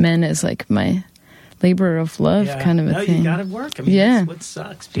do Men as, my labor of love kind of a thing. You gotta work. I mean, that's what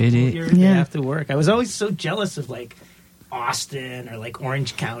sucks. People here, they have to work. I was always so jealous of Austin or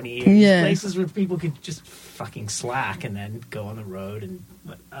Orange County, or places where people could just fucking slack and then go on the road and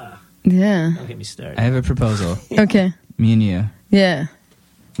don't get me started. I have a proposal. Okay. Me and you. Yeah.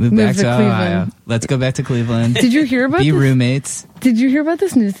 Move back to Ohio. Let's go back to Cleveland. Did you hear about Be roommates. Did you hear about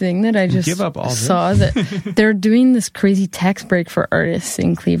this new thing that I just saw? That they're doing this crazy tax break for artists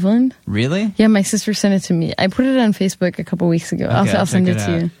in Cleveland. Really? Yeah, my sister sent it to me. I put it on Facebook a couple weeks ago. Okay, I'll send it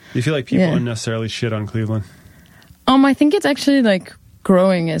to you. You feel like people unnecessarily shit on Cleveland? I think it's actually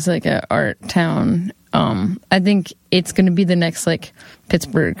growing as an art town. I think it's going to be the next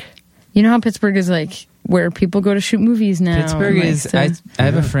Pittsburgh. You know how Pittsburgh is where people go to shoot movies now. Pittsburgh is. I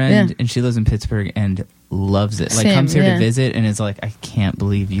have a friend and she lives in Pittsburgh and loves it. Comes here to visit and is like, I can't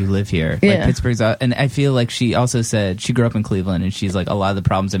believe you live here. Pittsburgh's, and I feel like she also said she grew up in Cleveland and she's a lot of the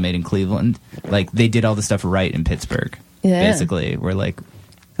problems I made in Cleveland, they did all the stuff right in Pittsburgh. Yeah. Basically, we're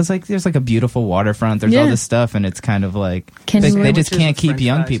because there's a beautiful waterfront. There's all this stuff, and it's kind of they just can't keep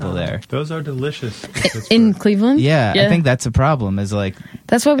young people there. Those are delicious in Cleveland. Yeah, I think that's a problem. Is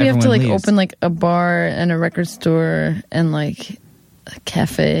that's why we have to leaves. open a bar and a record store and a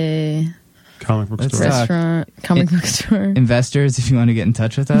cafe, comic book store, restaurant, comic book store. Investors, if you want to get in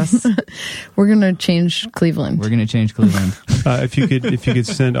touch with us, we're gonna change Cleveland. We're gonna change Cleveland. If you could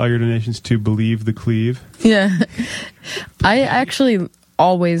send all your donations to Believe the Cleve. Yeah, I actually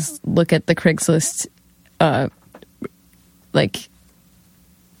always look at the Craigslist,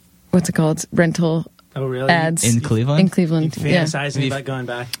 what's it called? Rental ads. In Cleveland? In Cleveland, fantasizing about going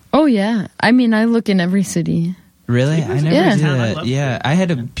back? Oh, yeah. I mean, I look in every city. Really? I never did that. Yeah, I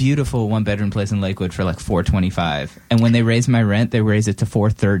had a beautiful one-bedroom place in Lakewood for $425, and when they raised my rent, they raised it to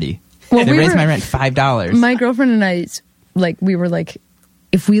 $430. Well, they raised my rent $5. My girlfriend and I, we were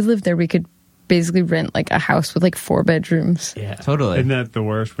if we lived there, we could basically rent like a house with like 4 bedrooms. Yeah, totally. Isn't that the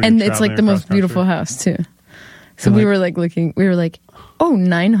worst? And it's like the most beautiful house too. So we were like looking, we were like, oh,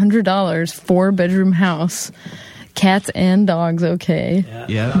 $900, 4-bedroom house, cats and dogs, okay.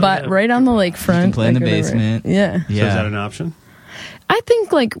 Yeah. But right on the lakefront. You can play in the basement. Yeah. So is that an option? I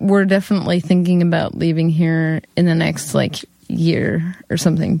think like we're definitely thinking about leaving here in the next like year or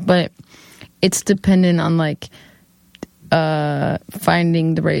something, but it's dependent on like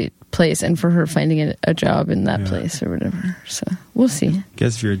finding the right place and for her finding a job in that place or whatever. So we'll see.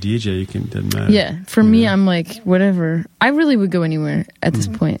 Guess if you're a DJ, you can, doesn't matter. Yeah. For me, I'm like, whatever. I really would go anywhere at this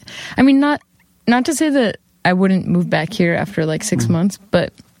point. I mean, not to say that I wouldn't move back here after like 6 months,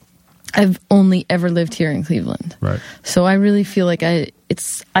 but I've only ever lived here in Cleveland. Right. So I really feel like I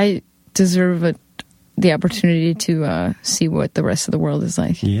deserve the opportunity to see what the rest of the world is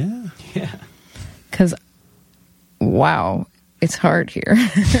like. Yeah. Yeah. Because, wow, it's hard here.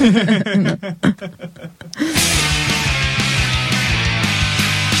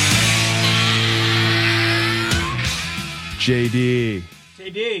 JD.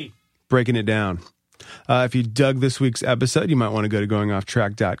 Breaking it down. If you dug this week's episode, you might want to go to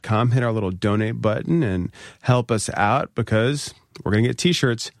goingofftrack.com, hit our little donate button, and help us out because we're going to get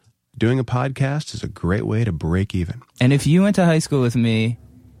t-shirts. Doing a podcast is a great way to break even. And if you went to high school with me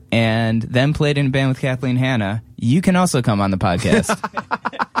and then played in a band with Kathleen Hanna, you can also come on the podcast.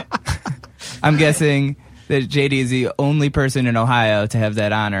 I'm guessing that JD is the only person in Ohio to have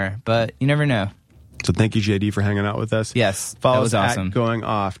that honor, but you never know. So thank you, JD, for hanging out with us. Yes, Follow that was us awesome. At Going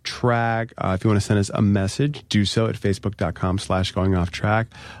Off Track. If you want to send us a message, do so at facebook.com/goingofftrack.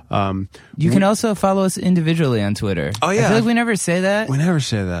 You can also follow us individually on Twitter. Oh, yeah. I feel like we never say that. We never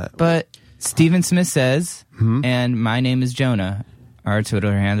say that. But Stephen Smith says, and my name is Jonah, our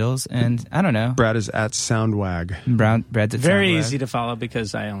Twitter handles, and I don't know. Brad is at Soundwag. Brad's at Very Soundwag. easy to follow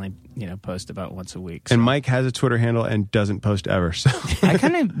because I only post about once a week. So. And Mike has a Twitter handle and doesn't post ever. So I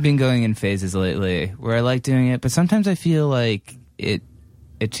kind of been going in phases lately where I like doing it, but sometimes I feel like it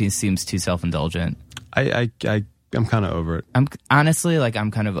just seems too self-indulgent. I'm kind of over it. I'm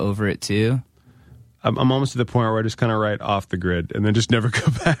kind of over it too. I'm almost to the point where I just kind of write off the grid and then just never go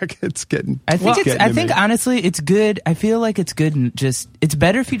back. It's getting. I think honestly, it's good. I feel like it's good. And it's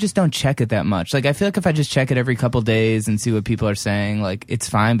better if you just don't check it that much. Like I feel like if I just check it every couple days and see what people are saying, like it's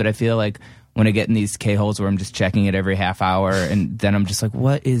fine. But I feel like when I get in these K-holes where I'm just checking it every half hour, and then I'm just like,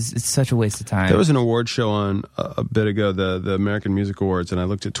 it's such a waste of time. There was an award show on a bit ago, the American Music Awards, and I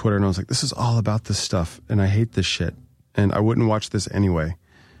looked at Twitter and I was like, this is all about this stuff, and I hate this shit, and I wouldn't watch this anyway.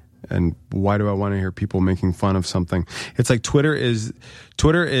 And why do I want to hear people making fun of something? It's like Twitter is,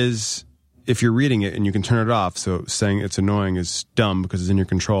 if you're reading it and you can turn it off, so saying it's annoying is dumb because it's in your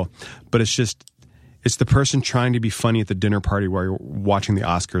control. But it's the person trying to be funny at the dinner party while you're watching the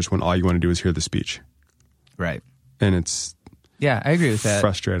Oscars when all you want to do is hear the speech. Right. And it's... Yeah, I agree with that.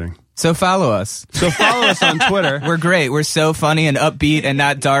 Frustrating. So follow us. On Twitter. We're great. We're so funny and upbeat and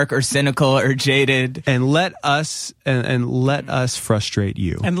not dark or cynical or jaded. And let us frustrate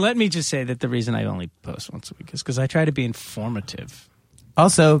you. And let me just say that the reason I only post once a week is because I try to be informative.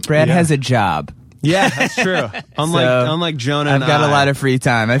 Also, Brad has a job. Yeah, that's true. Unlike Jonah, I've got a lot of free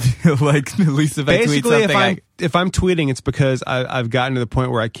time. I feel like at least if I tweet something, if I'm tweeting, it's because I've gotten to the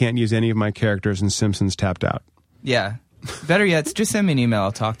point where I can't use any of my characters in Simpsons tapped out. Yeah. Better yet, just send me an email.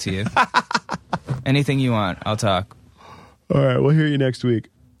 I'll talk to you. Anything you want, I'll talk. All right, we'll hear you next week.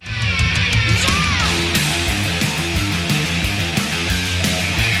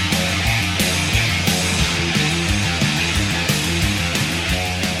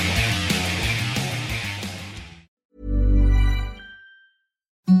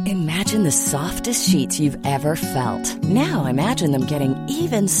 Imagine the softest sheets you've ever felt. Now imagine them getting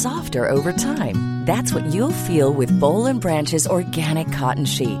even softer over time. That's what you'll feel with Boll & Branch's organic cotton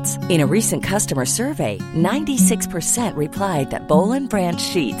sheets. In a recent customer survey, 96% replied that Boll & Branch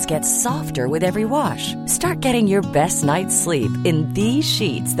sheets get softer with every wash. Start getting your best night's sleep in these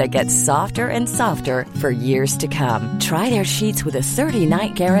sheets that get softer and softer for years to come. Try their sheets with a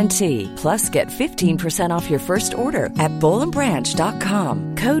 30-night guarantee. Plus, get 15% off your first order at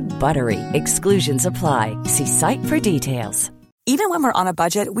bollandbranch.com. Code BUTTERY. Exclusions apply. See site for details. Even when we're on a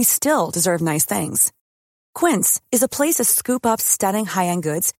budget, we still deserve nice things. Quince is a place to scoop up stunning high-end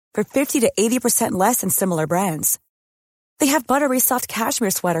goods for 50 to 80% less than similar brands. They have buttery soft cashmere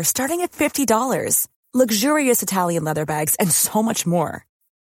sweaters starting at $50, luxurious Italian leather bags, and so much more.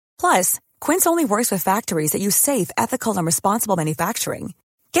 Plus, Quince only works with factories that use safe, ethical, and responsible manufacturing.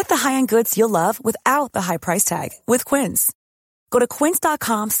 Get the high-end goods you'll love without the high price tag with Quince. Go to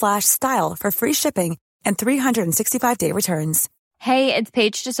quince.com/style for free shipping and 365-day returns. Hey, it's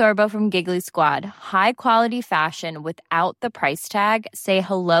Paige DeSorbo from Giggly Squad. High quality fashion without the price tag. Say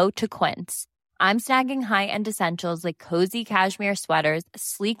hello to Quince. I'm snagging high-end essentials like cozy cashmere sweaters,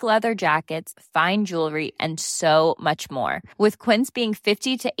 sleek leather jackets, fine jewelry, and so much more. With Quince being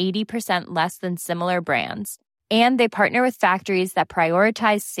 50 to 80% less than similar brands. And they partner with factories that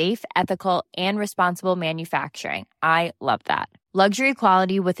prioritize safe, ethical, and responsible manufacturing. I love that. Luxury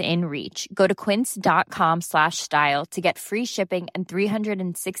quality within reach. Go to quince.com/style to get free shipping and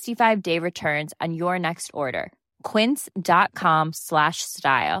 365-day returns on your next order.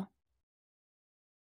 Quince.com/style.